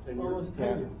 years. Almost 10 years. Almost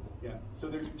 10 years. Yeah. So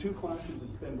there's two classes of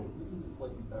spindles. This is a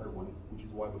slightly better one, which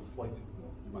is why it was slightly,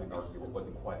 you might argue it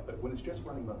wasn't quiet. But when it's just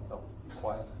running by itself, it's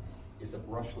quiet. It's a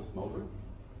brushless motor.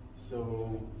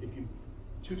 So if you,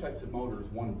 two types of motors,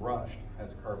 one brushed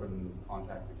has carbon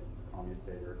contacts against the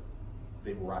commutator.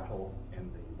 They rattle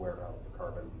and they wear out. The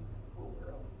carbon will wear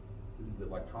out. This is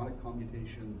electronic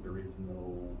commutation. There is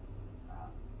no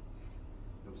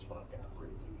spot gap or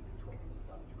anything controlling. It's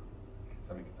done through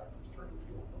semiconductors turning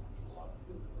fields on. A lot of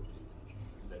field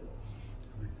stables.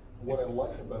 What I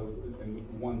like about, and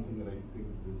one thing that I think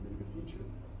is a really good feature,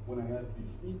 when I add the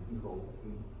speed control, I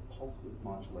can pulse width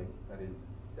modulate, that is,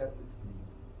 set the speed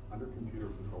under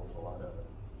computer control. So a lot of an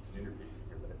interface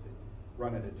here that I say,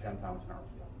 run it at 10,000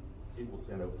 RPM. It will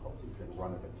send out pulses and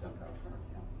run it at 10,000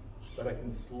 RPM. But I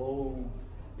can slow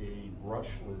a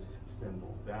brushless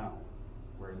spindle down,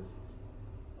 whereas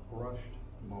a brushed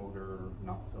motor,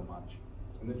 not so much.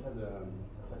 And this has a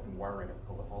second wire in it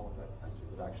called a Hall effect sensor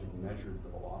that actually measures the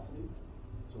velocity.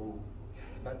 So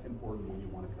that's important when you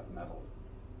want to cut metal.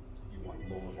 You want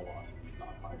lower velocities,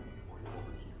 not higher, before you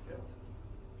overheat your bits,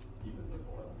 even with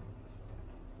oil.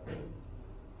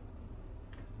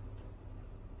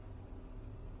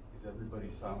 Is everybody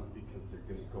silent because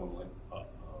they're just going like,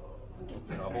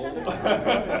 double?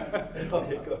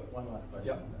 Okay, good. One last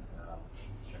question. Yeah.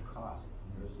 The cost,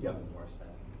 yours is Yeah. more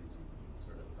expensive because you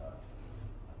sort of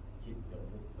kit build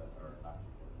it, or not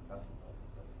custom build it,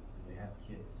 but they have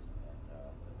kits and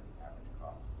the average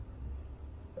cost.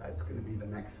 That's going to be the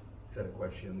next set of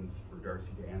questions for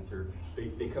Darcy to answer.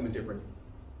 They come in different.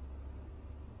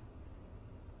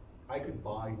 I could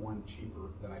buy one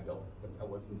cheaper than I built, but that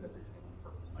wasn't necessarily my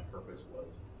purpose. My purpose was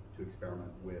to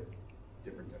experiment with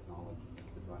different technology,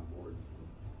 design boards, and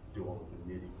do all of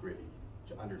the nitty-gritty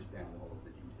to understand all of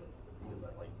the details because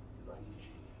I like designing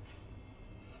machines.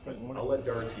 But I'll let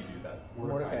Darcy do that.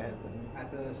 Mordecai.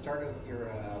 At the start of your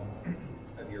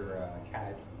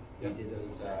CAD, you Yeah. did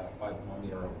those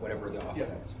 5mm or whatever the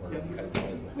offsets were, Yeah. because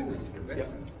that was the thickness of your bits.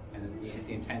 Yeah. And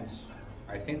the intent,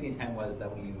 I think the intent was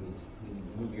that when you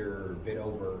move your bit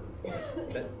over,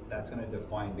 that's going to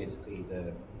define basically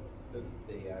the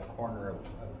corner of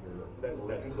your.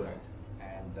 That's correct.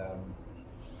 And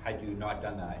had you not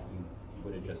done that, you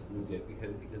would have just moved it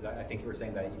because I think you were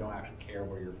saying that you don't actually care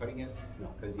where you're putting it, No.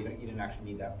 because you didn't actually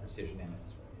need that precision in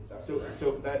it. Is that correct?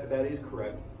 So that is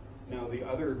correct. Now the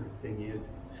other thing is,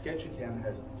 Sketchicam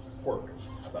has a quirk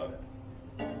about it.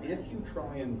 If you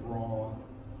try and draw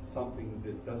something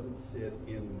that doesn't sit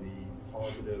in the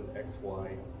positive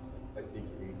XY,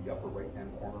 aka the upper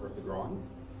right-hand corner of the drawing,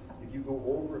 if you go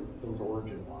over those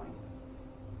origin lines,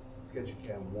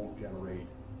 Sketchicam won't generate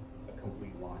a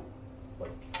complete line.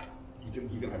 Like you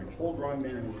can have your whole drawing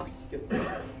there and you skip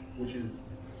that, which is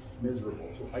miserable.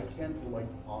 So I tend to like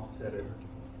to offset it.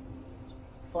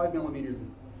 5mm is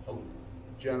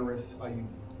generous. I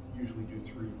usually do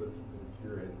 3, but since it's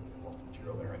here, I have lots of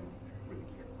material there. I don't really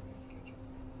care.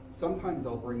 Sometimes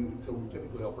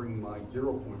typically I'll bring my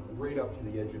 0 point right up to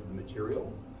the edge of the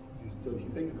material. So if you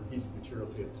think of a piece of material,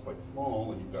 say it's quite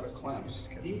small and you've got a clamp,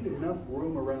 you need enough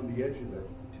room around the edge of it.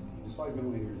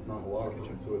 5mm is not a lot of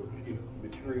room. So if the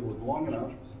material is long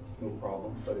enough, no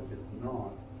problem. But if it's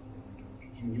not,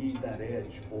 you need that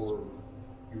edge, or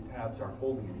your tabs aren't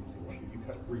holding it. If you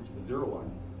cut right to the 0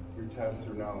 line, your tabs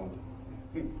are now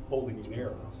holding in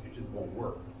air. It just won't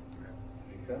work.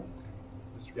 Make sense?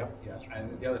 Yeah. Yeah,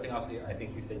 and the other thing also, I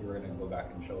think you said you were gonna go back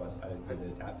and show us how to do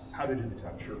the tabs. How to do the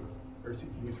tab, sure. Darcy,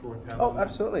 can you throw a tab Oh, on there?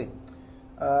 absolutely.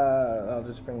 I'll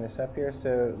just bring this up here.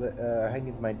 So I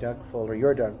need my Doug folder,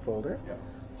 your Doug folder. Yeah.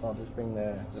 So I'll just bring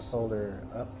the folder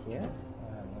up here.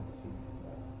 Let's see.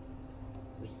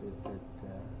 This is it.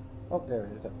 Oh, there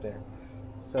it is up there.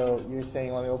 So you're saying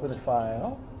you want me to open the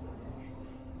file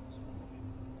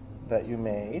that you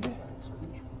made.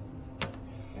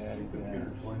 And,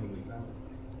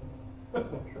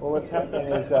 well, what's happening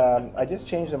is I just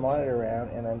changed the monitor around,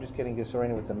 and I'm just getting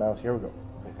disoriented with the mouse. Here we go.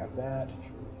 I got that,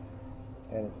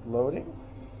 and it's loading.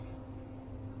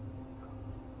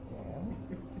 And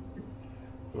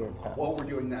here it comes. While we're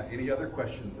doing that, any other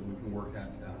questions that we can work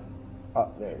at? Oh,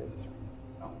 there it is.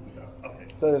 Okay.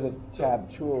 So there's a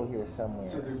tab tool here somewhere.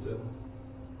 So there's a,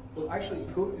 well, actually,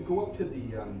 go up to the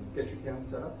SketchUCam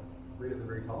setup, right at the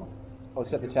very top. Oh,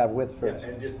 set the tab width Yeah, first.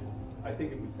 and just, I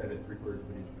think it was set at 3/4 of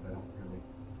an inch, but I don't really.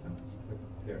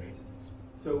 There it is.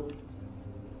 So,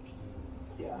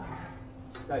 yeah,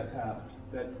 that tab,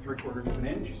 that's 3/4 of an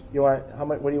inch. You want how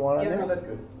much? What do you want on Yeah, there? no, that's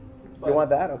good. You want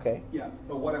that? Okay. Yeah,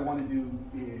 but what I want to do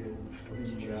is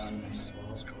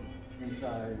the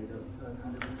inside of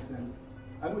 100%.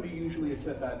 I would usually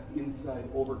set that inside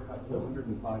overcut to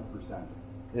 105%.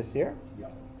 This here? Yeah.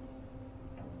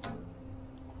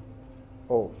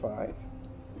 Oh, 5.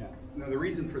 Yeah. Now the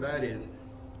reason for that is,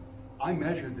 I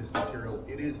measured this material.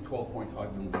 It is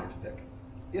 12.5 millimeters thick.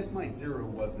 If my zero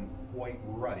wasn't quite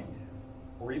right,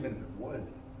 or even if it was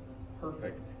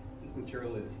perfect, this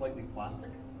material is slightly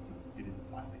plastic. It is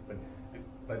plastic, but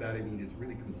by that I mean it's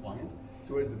really compliant.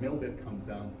 So as the mill bit comes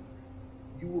down,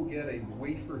 you will get a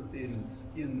wafer-thin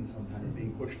skin sometimes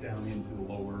being pushed down into the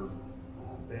lower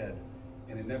bed,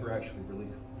 and it never actually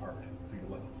releases apart. So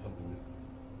you're left with something that's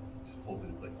just holds it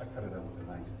in place. I cut it out with a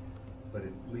knife, but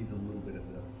it leaves a little bit of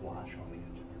the flash on the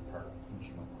edge of your part, which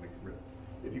you might want to get rid of.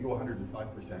 If you go 105%,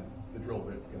 the drill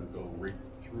bit's going to go right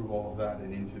through all of that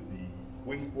and into the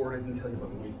wasteboard. I didn't tell you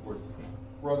about the wasteboard.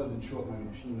 Rather than show up my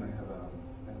machine, I have a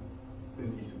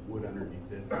thin piece of wood underneath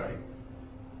this.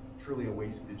 Truly a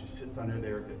waste. It just sits under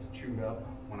there. It gets chewed up.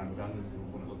 When I'm done,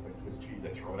 when it looks like Swiss cheese, I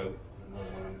throw it out. There's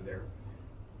another one under there.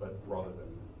 But rather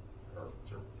than our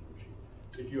surfacing machine.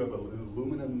 If you have an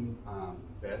aluminum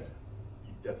bed,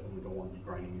 you definitely don't want to be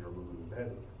grinding your aluminum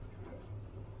bed. It's kind of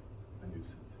a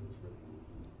nuisance. It's really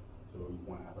noisy. So you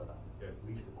want to have at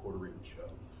least a 1/4 inch of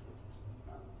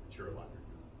material under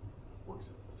your work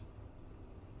surface.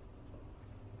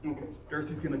 Okay,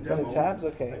 Darcy's going to demo the tabs?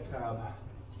 Okay. a tab.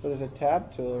 So there's a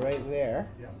tab tool right there.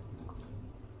 Yeah.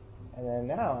 And then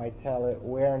now I tell it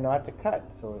where not to cut.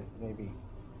 So it maybe,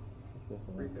 this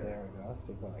is Right there. there we go.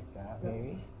 Stick it like that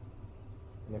maybe.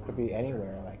 And it could be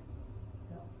anywhere, like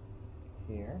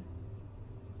here.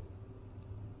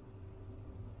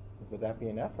 Would that be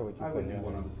enough, or would you I put would do another-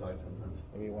 one on the side sometimes.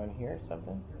 maybe one here,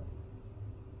 something?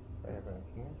 Right about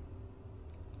here.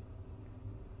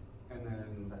 And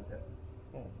then that's it.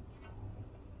 Yeah.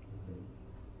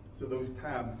 So those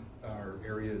tabs are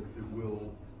areas that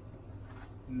will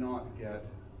not get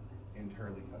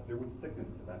entirely cut. There was thickness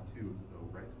to that too, though,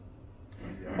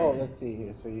 right? Oh, let's see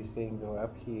here. So you're saying go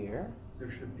up here.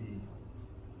 There should be,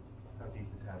 how deep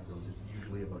the tab goes, it's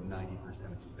usually about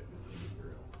 90% of the thickness of the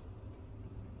material.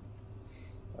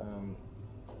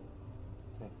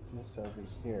 Just over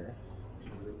here.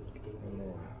 And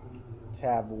then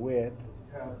tab width.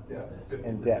 Tab depth, 50%.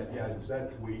 And depth. Yeah,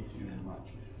 that's way too much.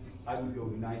 I would go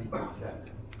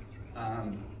 90%.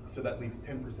 So that leaves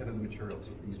 10% of the material.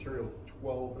 So if the material's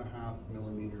 12.5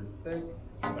 millimeters thick,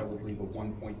 that would leave a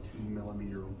 1.2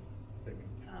 millimeter thick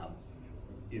tab.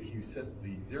 If you set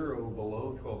the zero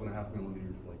below 12.5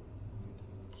 millimeters, like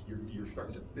you're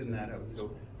starting to thin that out.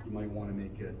 So you might want to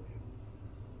make it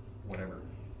whatever.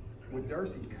 When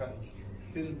Darcy cuts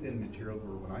thin materials,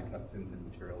 or when I cut thin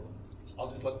materials, I'll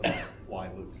just let them fly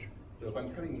loose. So if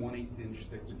I'm cutting 1/8 inch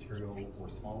thick material or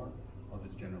smaller, I'll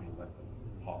just generally let them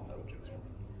pop out and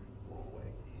roll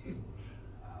away. And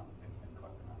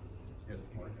collect them out. Yes,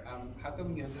 How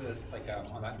come you have to, like,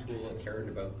 on that tool, it cared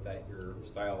about that your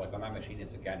style, like on that machine,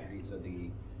 it's a gantry, so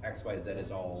the XYZ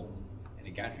is all in a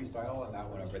gantry style, and that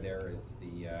one over there is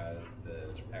the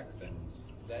X and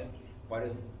Z?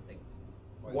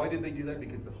 Why did they do that?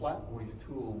 Because the flat voice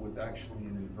tool was actually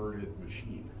an inverted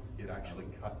machine. It actually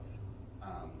cuts,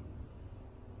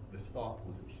 the stock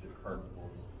was a piece of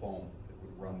cardboard foam that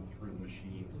would run through the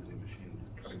machine, and the machine was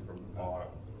cutting from the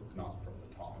bottom, not from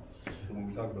the top. So when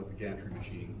we talk about the gantry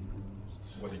machine,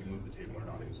 whether you move the table or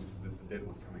not, it was the bit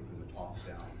was coming from the top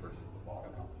down versus the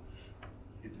bottom up.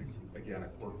 again, a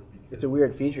quirk. It's a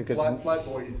weird feature because Flat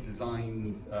Boys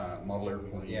designed model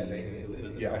airplanes. Yeah, it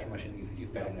was a Yeah. special machine, you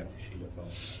fed enough sheet of foam.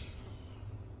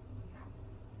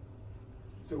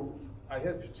 So I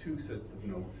have two sets of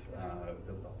notes that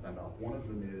I'll send off. One of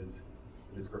them is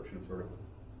a description of sort of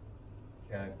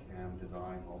CAD, CAM,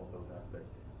 design, all of those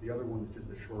aspects. The other one is just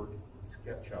a short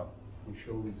sketch up which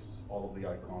shows all of the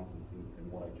icons and things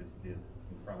and what I just did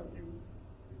in front of you.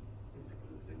 It's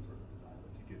basically the same sort of design,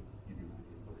 but to give you an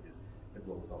idea of what it is, as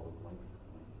well as all of the links to the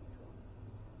link. So.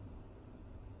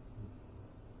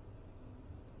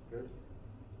 Good?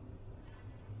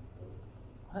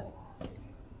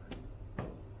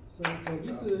 So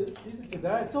this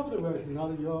design software is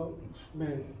not your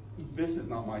man. This is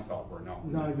not my software, no.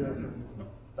 Not yours. No,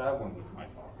 that one was my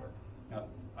software. Now,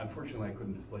 unfortunately, I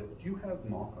couldn't display it. Do you have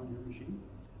mock on your machine?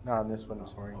 not on this one,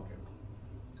 sorry. Okay.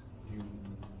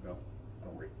 No,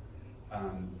 don't worry.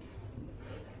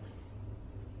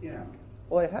 Yeah.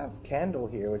 Well, I have Candle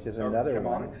here, which is another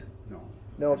one. Chemonics? No.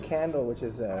 No, Candle, which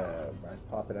is I'll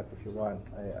pop it up if you want.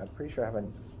 I'm pretty sure I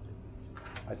haven't.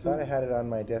 I thought I had it on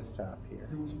my desktop here.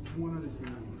 There was one other thing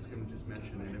I was going to just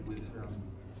mention, and it was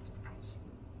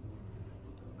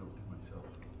note to myself.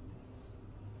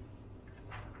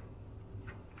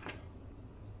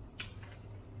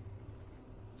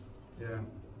 Yeah.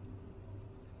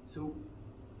 So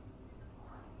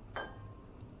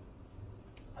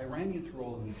I ran you through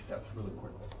all of these steps really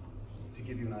quickly to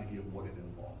give you an idea of what it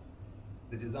involves.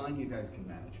 The design you guys can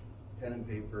manage. Pen and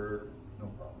paper, no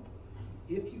problem.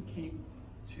 If you keep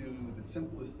to the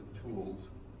simplest of tools,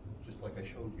 just like I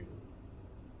showed you,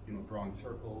 drawing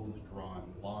circles, drawing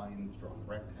lines, drawing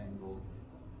rectangles,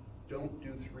 don't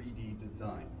do 3D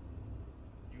design.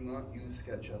 Do not use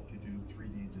SketchUp to do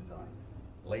 3D design.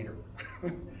 Later.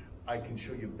 I can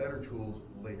show you better tools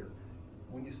later.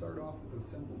 When you start off with those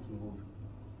simple tools,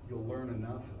 you'll learn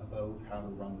enough about how to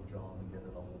run the job and get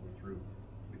it all the way through.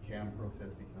 The CAM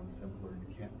process becomes simpler.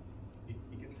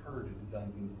 It gets harder to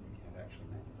design things that you can't actually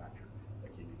manufacture by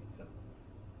keeping it simple.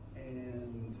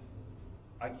 And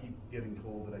I keep getting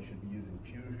told that I should be using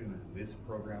Fusion and this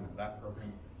program and that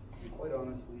program. And quite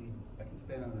honestly, I can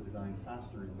stand on a design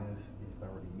faster in this because I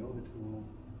already know the tool,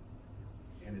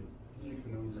 and it's really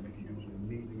familiar to make you do an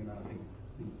amazing amount of things.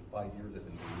 These 5 years I've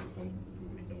been doing this one, you've been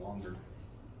doing it even longer.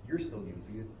 You're still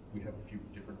using it. We have a few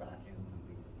different backends and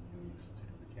things that we use to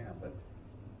do the CAM, but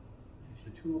the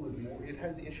tool is more, it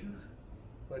has issues,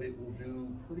 but it will do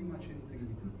pretty much anything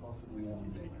you can possibly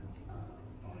want to make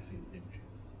on a CNC machine,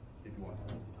 if you want to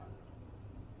spend some time.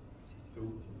 So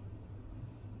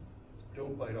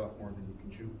don't bite off more than you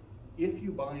can chew. If you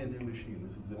buy a new machine,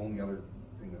 this is the only other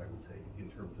thing that I would say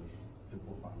in terms of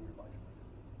simplifying your life.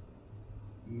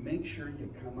 Make sure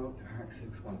you come out to Hack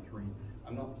 613.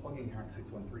 I'm not plugging Hack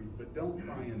 613, but don't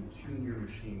try and tune your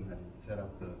machine and set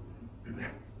up the.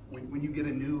 When you get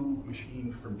a new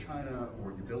machine from China,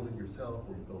 or you build it yourself,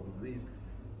 or you build one of these,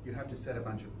 you have to set a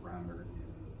bunch of parameters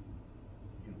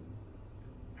in.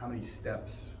 How many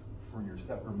steps for your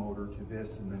stepper motor to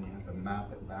this, and then you have to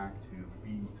map it back to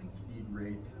feeds and speed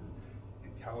rates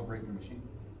and calibrate your machine.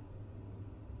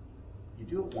 You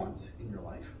do it once in your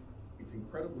life. It's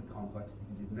incredibly complex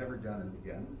because you've never done it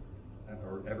again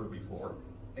or ever before,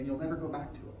 and you'll never go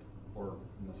back to it, or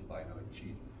unless you buy another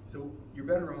machine. So you're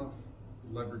better off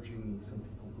leveraging some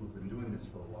people who've been doing this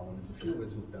for a while, and there's a few of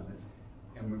us who've done it,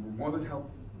 and we're more than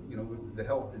help. The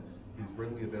help is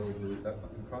readily available. That's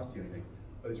not going to cost you anything,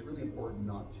 but it's really important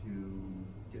not to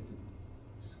get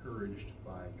discouraged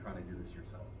by trying to do this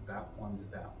yourself. That one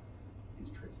step is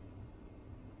tricky.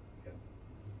 Okay.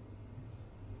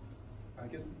 I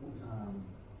guess,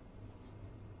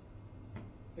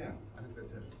 yeah, I think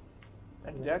that's it.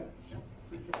 Thank you, Jack. Yeah.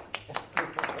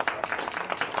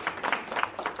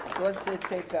 So let's just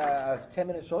take a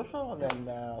 10-minute social, and then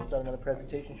I'll start another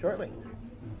presentation shortly.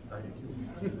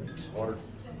 Water.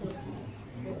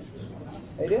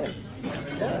 How you doing?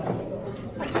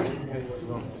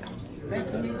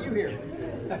 Thanks to meet you here.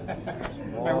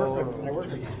 I work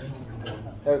with you.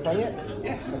 Have fun yet?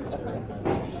 Yeah.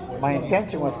 My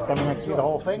intention was to come in and see the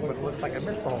whole thing, but it looks like I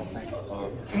missed the whole thing.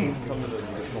 I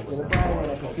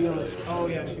can feel it. Oh,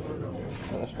 yeah, she works.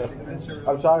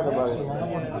 I'm talking about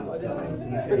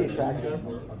it. Pretty attractive.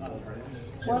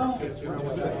 Well,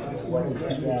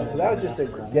 yeah, so that was just a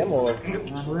demo of here,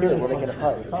 we're making a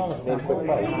part. Name quick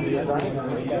part.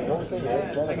 That whole thing,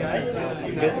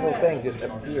 a physical thing just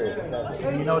appeared.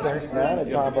 And you know, there's Now they're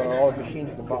talking about all the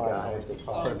machines to buy.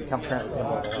 sort of become current in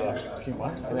about a few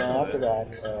months. And then after that,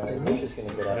 we're just going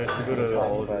to get I used to go to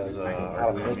all of his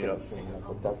how to make it. meetups.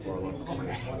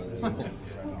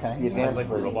 Okay. The advanced Like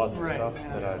version. robots and stuff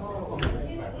that I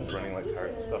was running like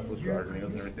parts and stuff with Arduinos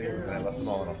and everything, and I left them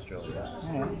all in Australia.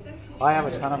 Yeah. I have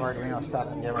a ton of Arduino stuff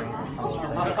and get ready to some of the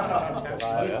things because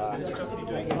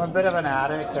I'm a bit of an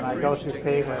addict and I go through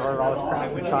phases. I order all this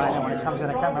crap from China. When it comes in,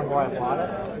 I can't remember where I bought it.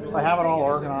 So I have it all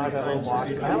organized, I have little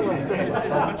boxes. I have little things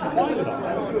pointed on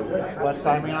it. But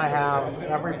I mean, I have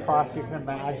every process you can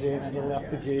imagine, and little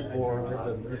FPGA boards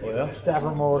and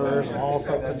stepper motors and all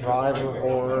sorts of driver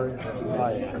boards.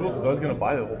 And, Cool, because I was gonna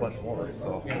buy a whole bunch more.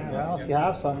 So well, if you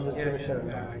have some, just give a shot.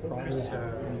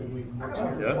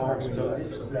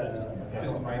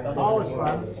 Always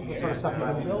fun. What sort of stuff you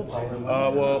can build?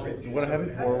 well, what I had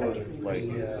before was like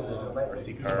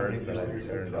RC cars that I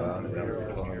turned on, and I was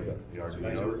controlling the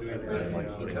Arduinos, and then like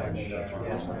putting on sensors or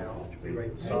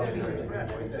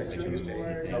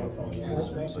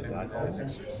something.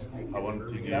 I wanted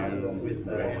to do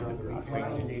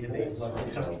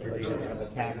The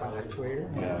camera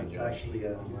actuator. It's actually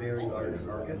a very large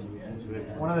market.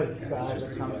 One of the guys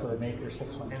that comes to the Maker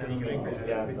 613, he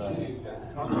has well,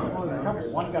 there's a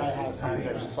couple. One guy has something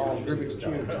that solves Rubik's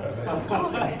Cube.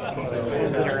 So he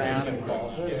sits around and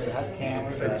solves it. It has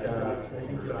cameras.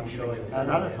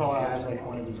 Another fellow has like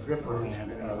one of these gripper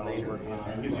hands and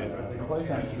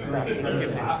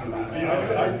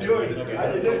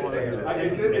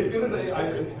As soon as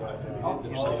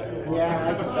yeah,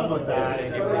 I just some of that.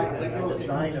 The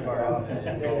design of our office.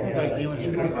 For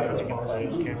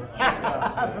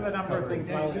the number of things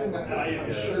I do.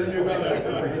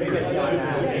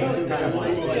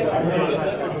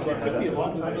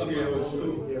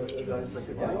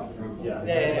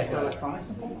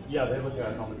 Yeah, they look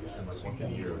at competition like once a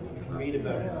year. Read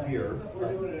about it here.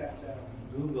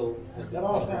 Google. That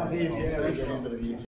all sounds easy.